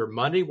happens to your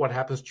money? What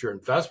happens to your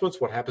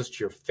investments? What happens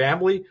to your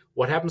family?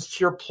 What happens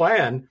to your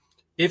plan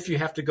if you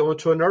have to go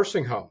into a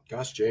nursing home?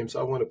 Gosh, James,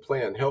 I want a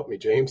plan. Help me,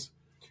 James.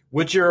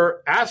 Would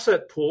your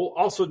asset pool,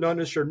 also known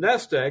as your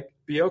nest egg,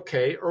 be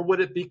okay, or would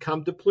it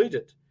become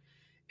depleted?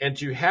 And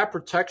do you have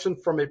protection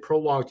from a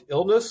prolonged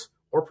illness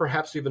or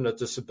perhaps even a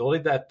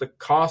disability that the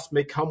cost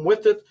may come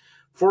with it?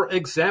 For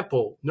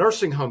example,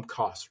 nursing home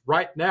costs.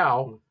 Right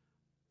now,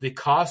 the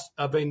cost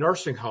of a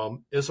nursing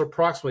home is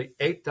approximately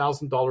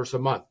 $8,000 a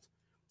month,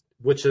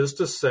 which is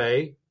to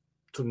say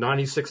to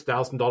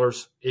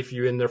 $96,000 if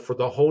you're in there for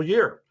the whole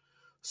year.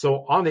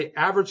 So on the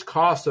average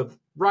cost of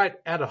right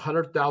at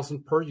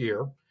 $100,000 per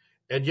year,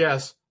 and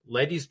yes,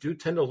 ladies do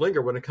tend to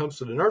linger when it comes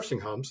to the nursing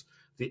homes,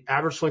 the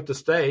average length of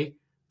stay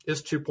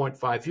is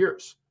 2.5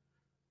 years.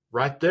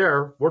 Right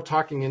there, we're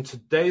talking in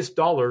today's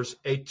dollars,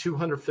 a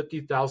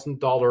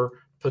 $250,000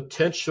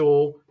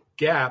 potential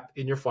gap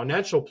in your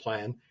financial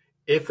plan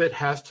if it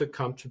has to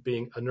come to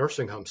being a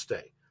nursing home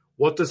stay.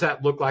 What does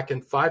that look like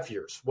in 5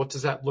 years? What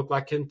does that look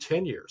like in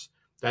 10 years?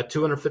 That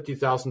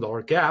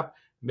 $250,000 gap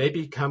may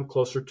become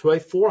closer to a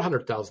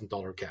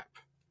 $400,000 gap.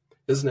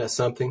 Isn't that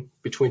something?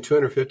 Between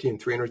 $250,000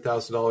 and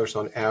 $300,000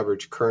 on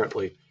average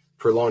currently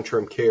for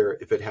long-term care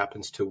if it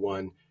happens to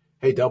one.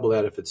 Hey, double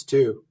that if it's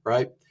two,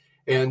 right?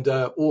 And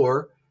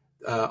or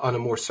on a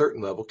more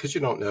certain level, because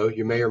you don't know,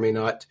 you may or may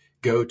not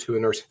go to a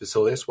nursing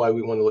facility. That's why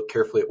we want to look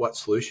carefully at what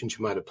solutions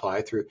you might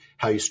apply through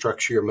how you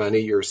structure your money,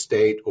 your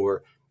estate,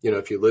 or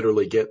if you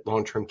literally get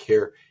long-term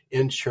care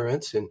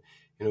insurance. And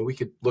we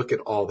could look at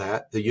all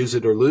that. The use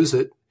it or lose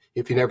it.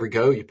 If you never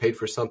go, you paid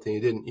for something you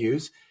didn't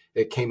use.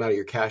 It came out of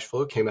your cash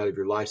flow, came out of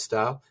your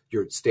lifestyle,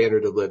 your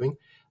standard of living.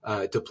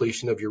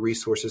 depletion of your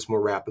resources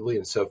more rapidly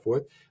and so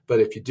forth. But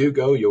if you do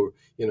go, you'll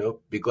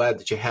be glad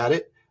that you had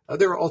it.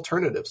 There are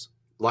alternatives.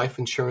 Life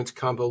insurance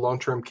combo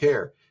long-term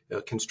care,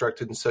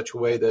 constructed in such a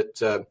way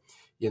that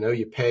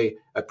you pay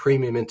a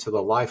premium into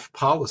the life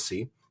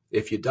policy.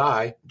 If you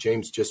die,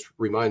 James just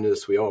reminded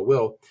us, we all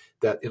will,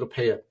 that it'll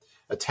pay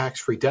a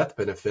tax-free death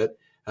benefit,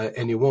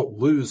 and you won't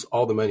lose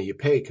all the money you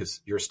pay because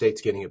your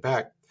estate's getting it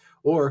back.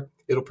 Or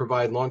it'll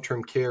provide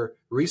long-term care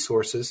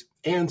resources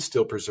and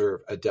still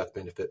preserve a death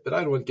benefit. But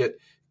I don't want to get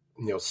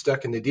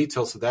stuck in the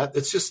details of that.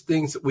 It's just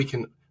things that we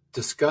can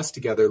discuss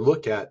together,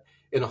 look at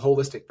in a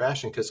holistic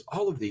fashion, because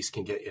all of these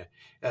can get you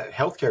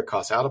healthcare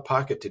costs,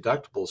 out-of-pocket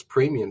deductibles,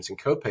 premiums, and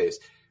copays.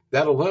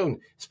 That alone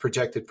is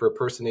projected for a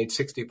person age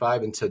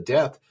 65 and to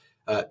death,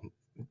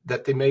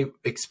 that they may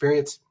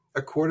experience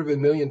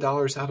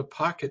 $250,000 out of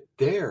pocket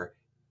there.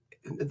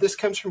 This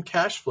comes from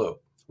cash flow.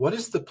 What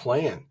is the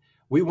plan?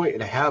 We want you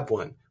to have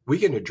one. We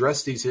can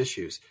address these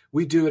issues.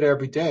 We do it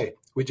every day.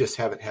 We just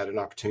haven't had an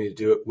opportunity to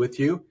do it with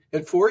you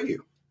and for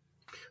you.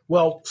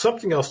 Well,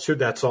 something else too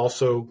that's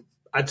also,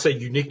 I'd say,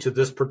 unique to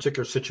this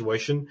particular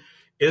situation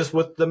is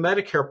with the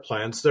Medicare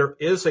plans, there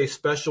is a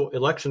special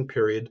election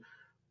period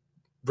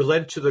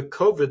related to the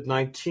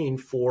COVID-19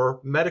 for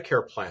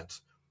Medicare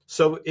plans.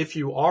 So if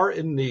you are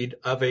in need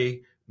of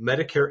a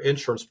Medicare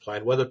insurance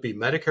plan, whether it be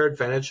Medicare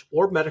Advantage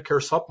or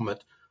Medicare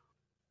Supplement,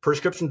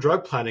 prescription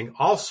drug planning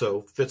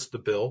also fits the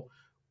bill.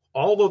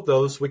 All of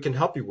those we can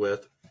help you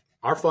with.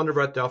 Our phone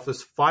number at the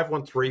office is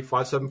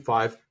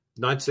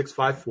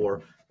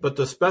 513-575-9654. But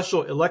the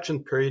special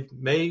election period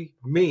may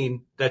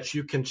mean that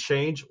you can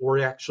change or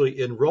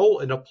actually enroll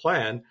in a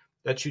plan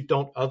that you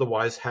don't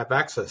otherwise have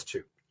access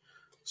to.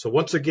 So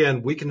once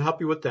again, we can help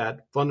you with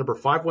that. Phone number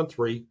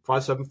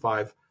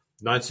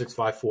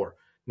 513-575-9654.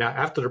 Now,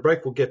 after the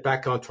break, we'll get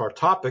back onto our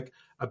topic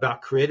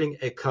about creating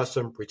a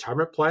custom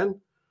retirement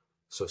plan.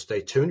 So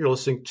stay tuned. You're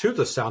listening to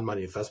the Sound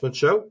Money Investment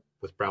Show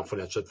with Brown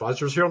Financial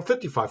Advisors here on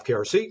 55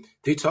 KRC,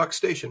 the Talk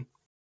Station.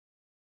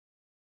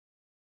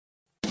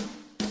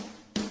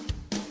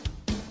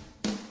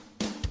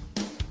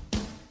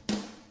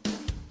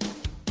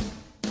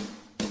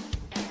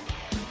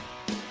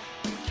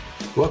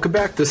 Welcome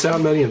back to the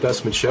Sound Money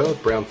Investment Show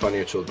with Brown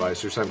Financial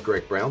Advisors. I'm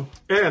Greg Brown.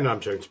 And I'm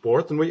James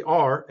Borth, and we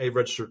are a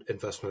registered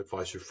investment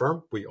advisory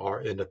firm. We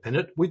are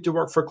independent. We do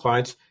work for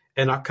clients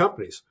and not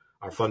companies.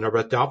 Our phone number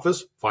at the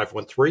office,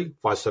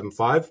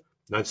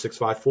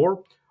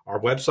 513-575-9654. Our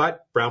website,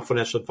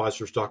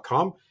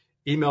 brownfinancialadvisors.com.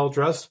 Email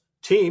address,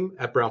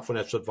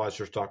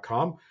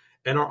 team@brownfinancialadvisors.com.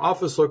 And our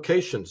office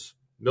locations,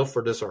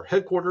 Milford is our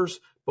headquarters,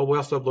 but we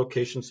also have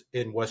locations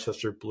in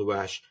Westchester, Blue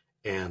Ash,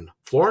 and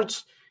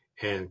Florence.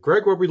 And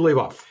Greg, where we leave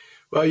off?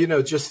 Well,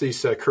 just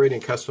these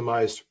creating a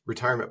customized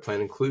retirement plan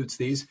includes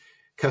these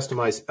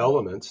customized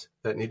elements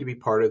that need to be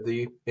part of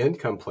the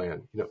income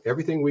plan.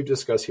 Everything we've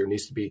discussed here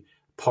needs to be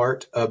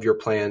part of your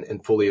plan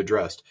and fully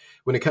addressed.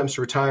 When it comes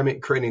to retirement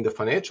and creating the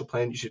financial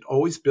plan, you should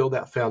always build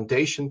that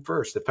foundation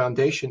first. The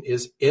foundation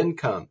is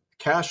income,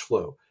 cash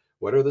flow.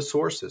 What are the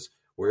sources?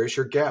 Where is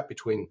your gap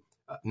between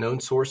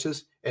known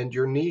sources and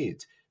your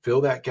needs?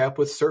 Fill that gap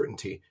with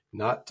certainty.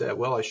 Not,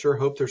 I sure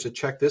hope there's a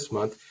check this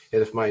month.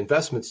 And if my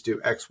investments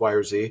do X, Y,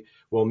 or Z,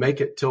 we'll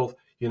make it till,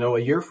 a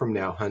year from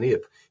now, honey,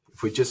 if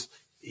we just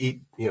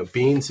eat,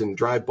 beans and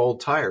drive bold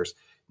tires.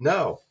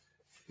 No,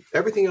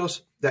 everything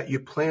else that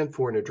you plan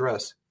for and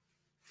address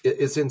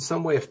is in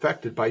some way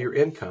affected by your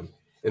income.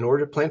 In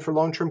order to plan for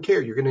long-term care,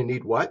 you're going to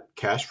need what?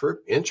 Cash for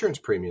insurance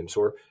premiums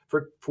or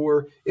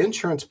for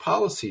insurance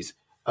policies,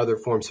 other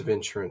forms of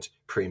insurance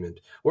premiums,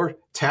 or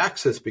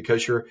taxes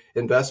because your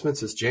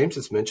investments, as James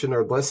has mentioned,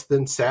 are less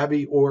than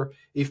savvy or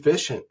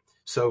efficient.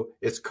 So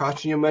it's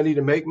costing you money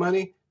to make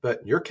money,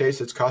 but in your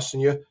case, it's costing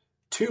you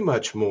too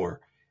much more.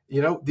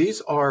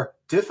 These are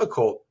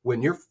difficult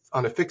when you're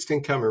on a fixed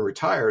income and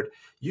retired.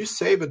 You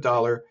save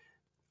 $1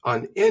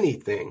 on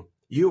anything,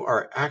 you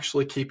are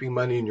actually keeping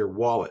money in your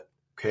wallet.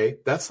 Okay,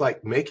 that's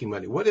like making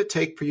money. What did it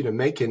take for you to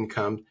make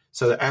income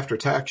so that after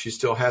tax you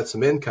still had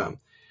some income?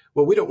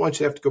 Well, we don't want you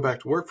to have to go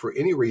back to work for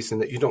any reason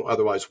that you don't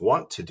otherwise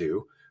want to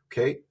do.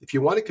 Okay, if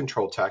you want to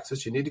control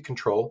taxes, you need to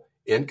control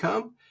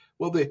income.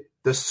 Well,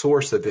 the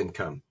source of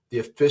income, the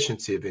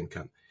efficiency of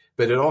income.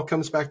 But it all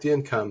comes back to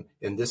income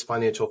in this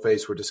financial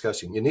phase we're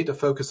discussing. You need to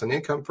focus on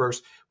income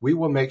first. We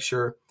will make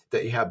sure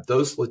that you have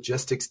those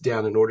logistics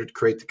down in order to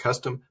create the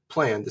custom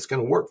plan that's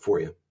going to work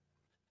for you.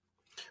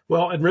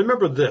 Well, and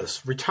remember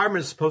this,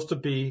 retirement is supposed to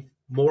be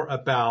more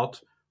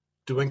about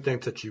doing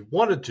things that you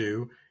want to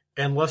do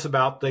and less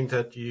about things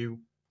that you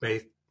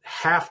may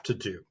have to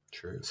do.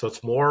 True. So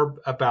it's more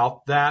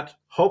about that,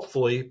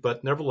 hopefully,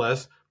 but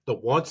nevertheless, the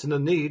wants and the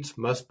needs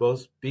must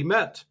both be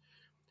met.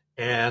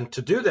 And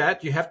to do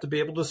that, you have to be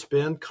able to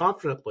spend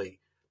confidently,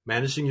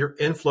 managing your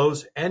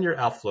inflows and your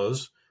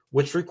outflows,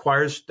 which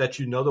requires that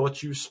you know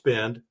what you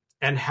spend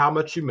and how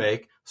much you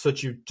make so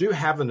that you do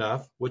have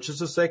enough, which is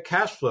to say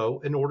cash flow,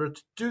 in order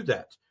to do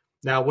that.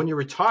 Now, when you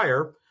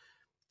retire,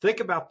 think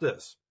about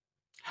this.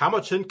 How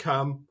much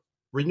income,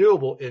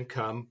 renewable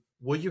income,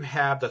 will you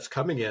have that's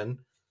coming in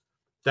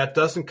that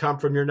doesn't come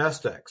from your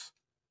nest eggs?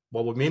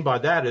 What we mean by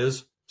that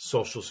is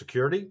Social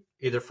Security,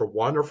 either for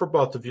one or for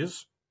both of you,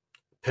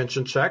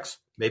 pension checks,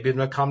 maybe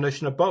even a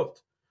combination of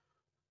both.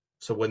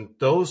 So when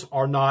those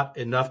are not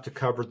enough to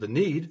cover the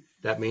need,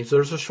 that means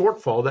there's a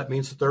shortfall. That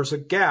means that there's a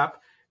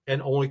gap,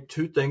 and only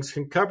two things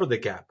can cover the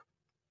gap: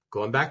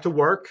 going back to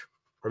work,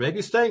 or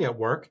maybe staying at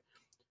work,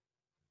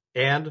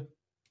 and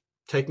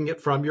taking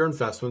it from your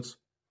investments,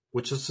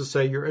 which is to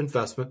say your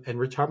investment and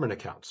retirement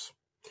accounts.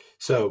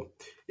 So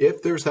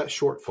if there's that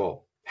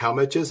shortfall, how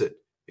much is it?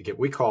 Again,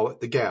 we call it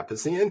the gap.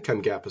 It's the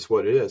income gap is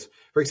what it is.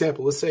 For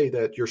example, let's say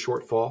that your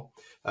shortfall,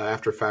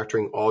 after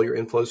factoring all your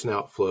inflows and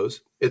outflows,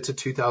 it's a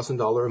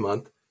 $2,000 a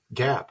month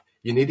gap.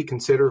 You need to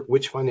consider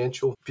which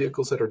financial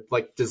vehicles that are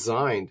like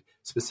designed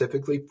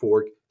specifically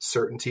for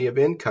certainty of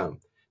income,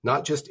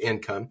 not just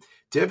income.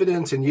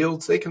 Dividends and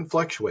yields, they can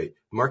fluctuate.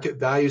 Market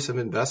values of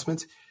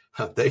investments,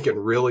 they can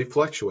really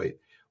fluctuate.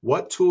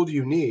 What tool do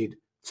you need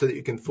so that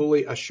you can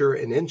fully assure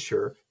and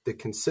ensure the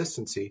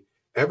consistency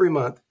every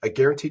month, a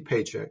guaranteed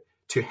paycheck,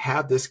 to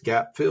have this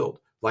gap filled,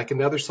 like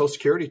another Social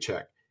Security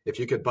check, if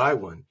you could buy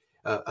one,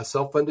 a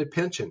self-funded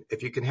pension,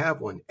 if you can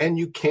have one, and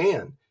you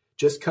can.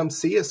 Just come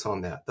see us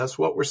on that. That's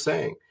what we're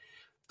saying.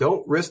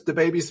 Don't risk the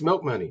baby's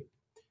milk money.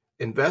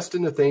 Invest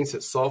in the things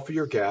that solve for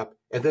your gap,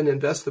 and then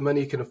invest the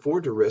money you can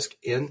afford to risk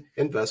in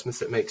investments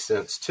that make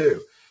sense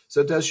too.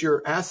 So does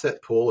your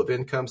asset pool of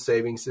income,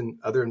 savings, and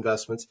other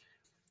investments,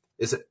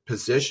 is it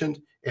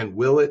positioned, and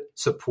will it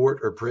support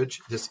or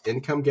bridge this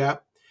income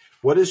gap?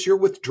 What is your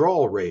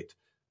withdrawal rate?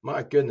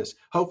 My goodness.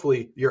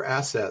 Hopefully your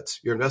assets,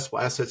 your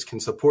investable assets, can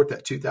support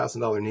that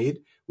 $2,000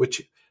 need,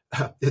 which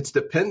it's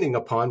depending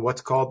upon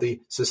what's called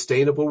the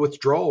sustainable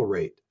withdrawal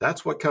rate.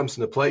 That's what comes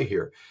into play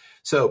here.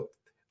 So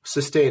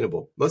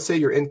sustainable. Let's say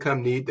your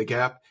income need, the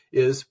gap,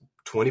 is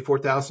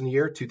 $24,000 a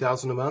year,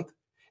 $2,000 a month.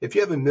 If you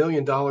have $1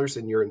 million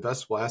in your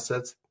investable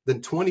assets,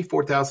 then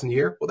 $24,000 a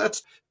year, well,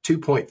 that's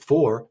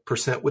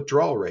 2.4%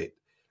 withdrawal rate.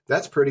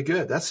 That's pretty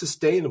good. That's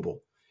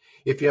sustainable.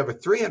 If you have a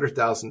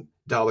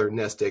 $300,000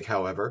 nest egg,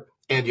 however,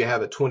 and you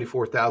have a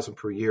 $24,000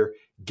 per year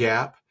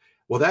gap,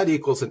 well, that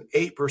equals an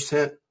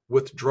 8%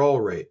 withdrawal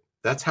rate.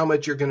 That's how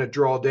much you're going to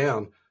draw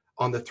down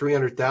on the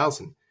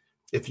 $300,000.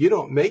 If you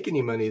don't make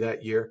any money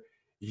that year,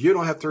 you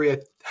don't have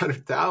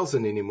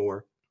 $300,000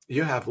 anymore.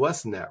 You have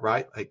less than that,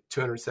 right? Like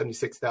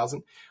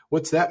 $276,000.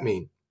 What's that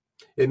mean?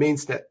 It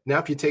means that now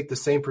if you take the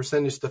same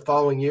percentage the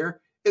following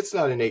year, it's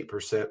not an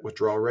 8%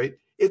 withdrawal rate.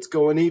 It's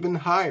going even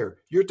higher.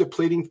 You're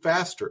depleting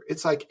faster.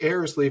 It's like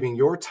air is leaving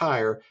your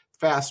tire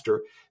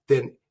faster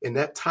than, and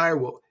that tire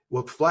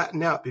will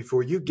flatten out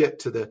before you get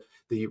to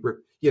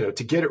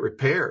to get it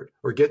repaired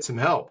or get some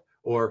help,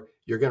 or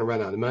you're going to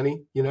run out of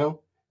money,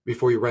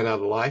 before you run out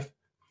of life.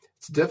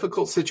 It's a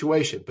difficult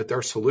situation, but there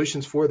are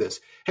solutions for this.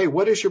 Hey,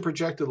 what is your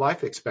projected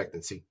life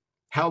expectancy?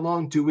 How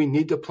long do we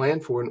need to plan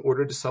for in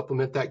order to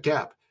supplement that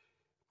gap?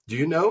 Do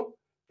you know?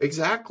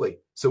 Exactly.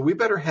 So we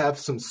better have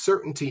some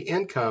certainty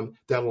income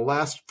that will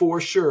last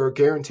for sure,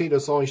 guaranteed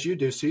as long as you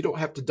do, so you don't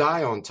have to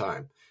die on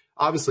time.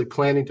 Obviously,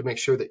 planning to make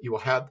sure that you will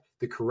have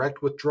the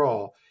correct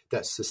withdrawal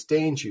that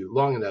sustains you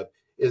long enough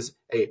is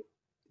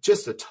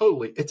it's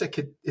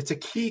a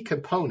key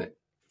component.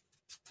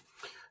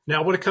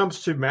 Now, when it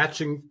comes to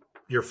matching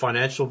your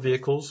financial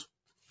vehicles,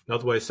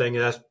 another way of saying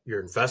it is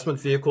your investment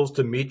vehicles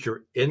to meet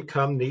your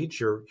income needs,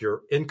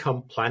 your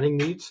income planning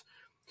needs,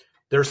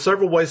 there are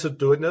several ways of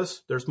doing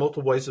this. There's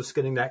multiple ways of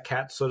skinning that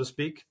cat, so to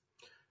speak.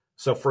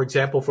 So, for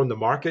example, from the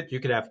market,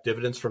 you can have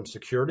dividends from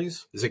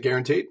securities. Is it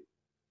guaranteed?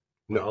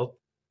 No,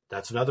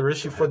 that's another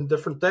issue for a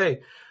different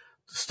day.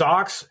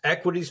 Stocks,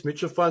 equities,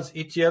 mutual funds,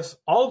 ETFs,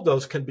 all of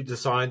those can be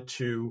designed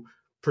to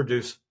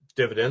produce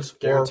dividends.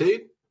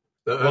 Guaranteed?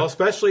 Well,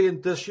 especially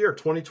in this year,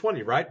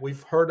 2020, right?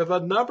 We've heard of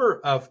a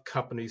number of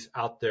companies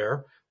out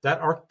there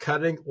that are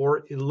cutting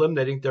or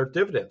eliminating their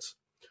dividends.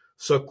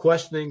 So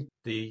questioning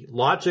the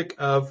logic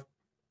of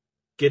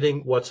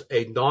getting what's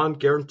a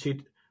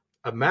non-guaranteed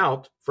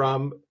amount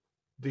from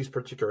these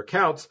particular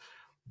accounts,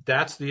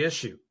 that's the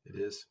issue. It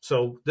is.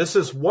 So this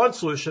is one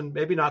solution,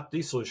 maybe not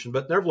the solution,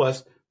 but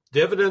nevertheless,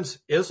 dividends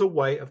is a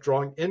way of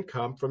drawing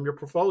income from your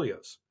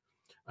portfolios.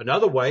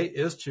 Another way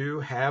is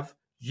to have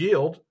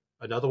yield.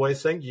 Another way of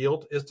saying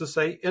yield is to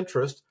say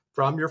interest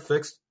from your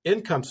fixed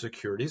income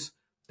securities.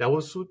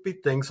 Those would be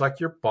things like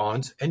your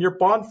bonds and your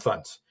bond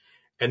funds.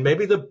 And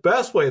maybe the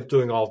best way of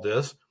doing all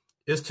this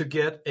is to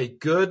get a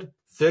good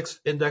fixed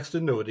indexed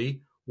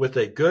annuity with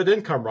a good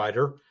income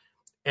rider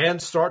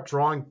and start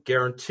drawing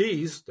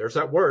guarantees. There's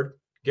that word,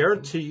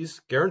 guarantees,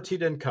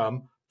 guaranteed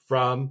income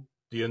from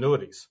the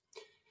annuities.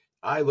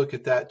 I look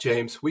at that,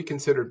 James. We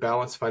considered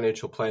balanced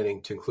financial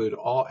planning to include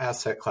all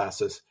asset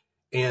classes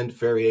and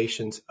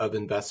variations of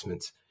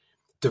investments.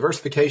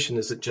 Diversification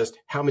isn't just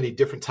how many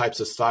different types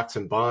of stocks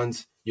and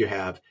bonds you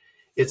have.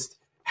 It's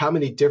how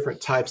many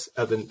different types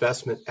of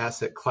investment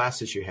asset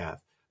classes you have.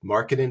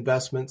 Market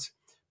investments,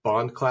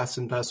 bond class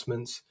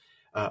investments,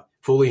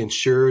 fully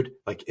insured,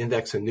 like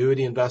index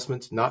annuity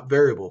investments, not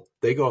variable.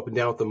 They go up and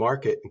down with the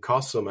market and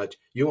cost so much,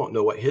 you won't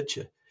know what hit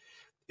you.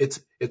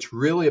 It's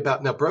really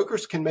about, now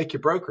brokers can make you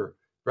broker,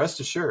 rest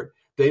assured.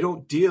 They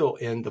don't deal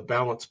in the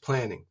balanced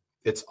planning.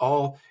 It's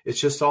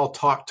just all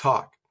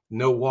talk,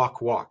 no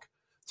walk.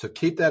 So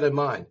keep that in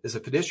mind. As a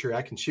fiduciary,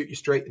 I can shoot you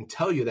straight and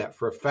tell you that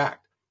for a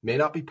fact. May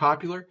not be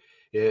popular.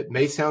 It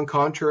may sound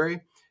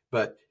contrary,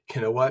 but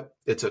you know what?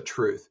 It's a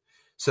truth.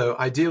 So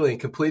ideally, in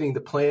completing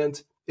the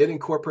plans, it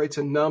incorporates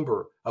a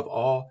number of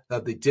all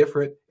of the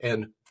different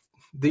and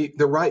the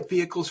right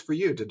vehicles for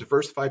you to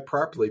diversify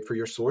properly for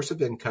your source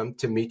of income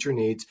to meet your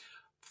needs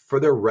for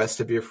the rest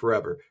of your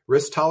forever.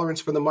 Risk tolerance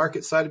for the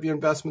market side of your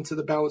investments of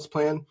the balanced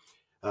plan.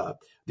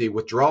 The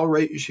withdrawal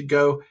rate you should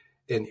go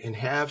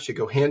should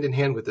go hand in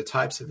hand with the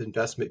types of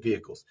investment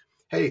vehicles.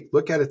 Hey,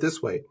 look at it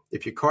this way.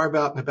 If you carve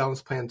out in a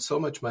balanced plan so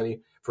much money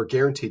for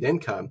guaranteed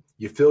income,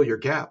 you fill your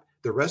gap.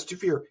 The rest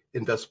of your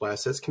investable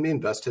assets can be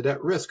invested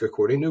at risk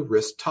according to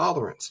risk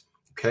tolerance.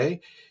 Okay?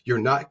 You're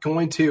not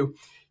going to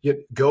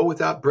go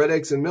without bread,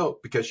 eggs, and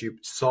milk because you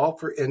solve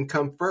for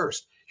income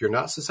first. You're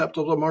not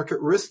susceptible to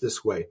market risk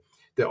this way.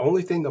 The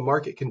only thing the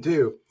market can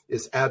do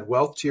is add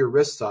wealth to your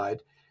risk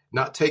side,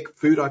 not take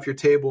food off your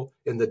table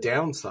in the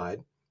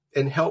downside,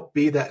 and help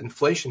be that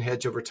inflation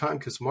hedge over time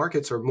because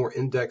markets are more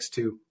indexed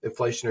to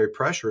inflationary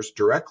pressures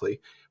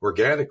directly,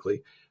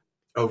 organically,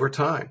 over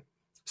time.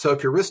 So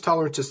if your risk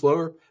tolerance is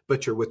lower,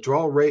 but your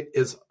withdrawal rate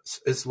is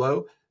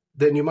low,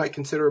 then you might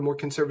consider a more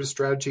conservative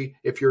strategy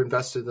if you're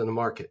invested in the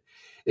market.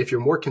 If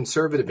you're more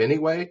conservative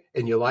anyway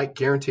and you like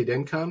guaranteed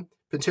income,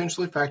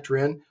 potentially factor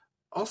in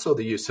also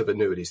the use of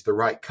annuities, the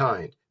right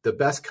kind, the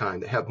best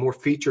kind that have more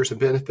features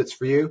and benefits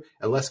for you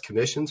and less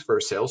commissions for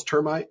a sales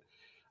termite.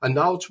 A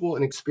knowledgeable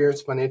and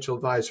experienced financial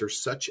advisor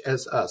such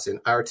as us in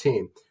our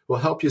team will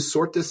help you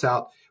sort this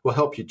out, will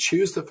help you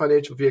choose the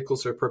financial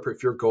vehicles that are appropriate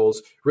for your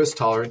goals, risk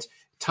tolerance,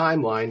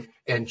 timeline,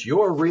 and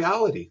your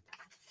reality.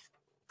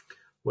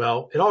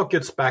 Well, it all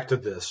gets back to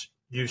this.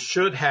 You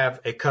should have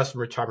a custom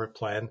retirement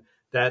plan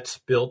that's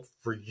built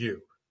for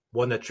you,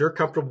 one that you're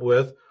comfortable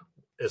with.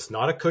 It's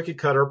not a cookie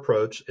cutter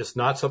approach. It's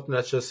not something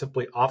that's just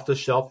simply off the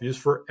shelf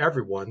used for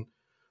everyone.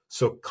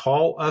 So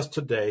call us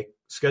today,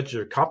 schedule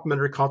your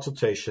complimentary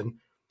consultation.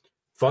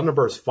 Phone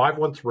number is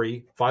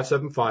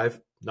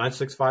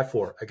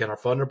 513-575-9654. Again, our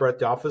phone number at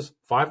the office,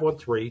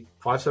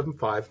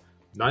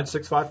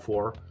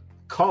 513-575-9654.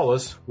 Call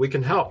us. We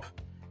can help.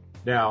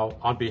 Now,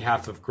 on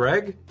behalf of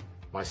Greg,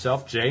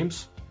 myself,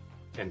 James,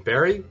 and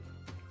Barry,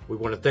 we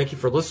want to thank you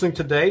for listening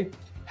today.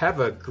 Have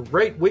a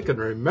great week, and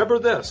remember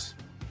this: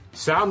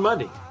 sound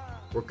money,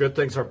 where good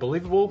things are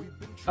believable,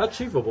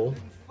 achievable,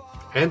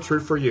 and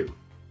true for you.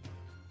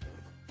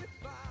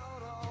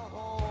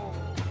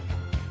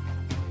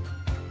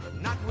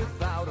 Not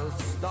without a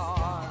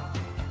star.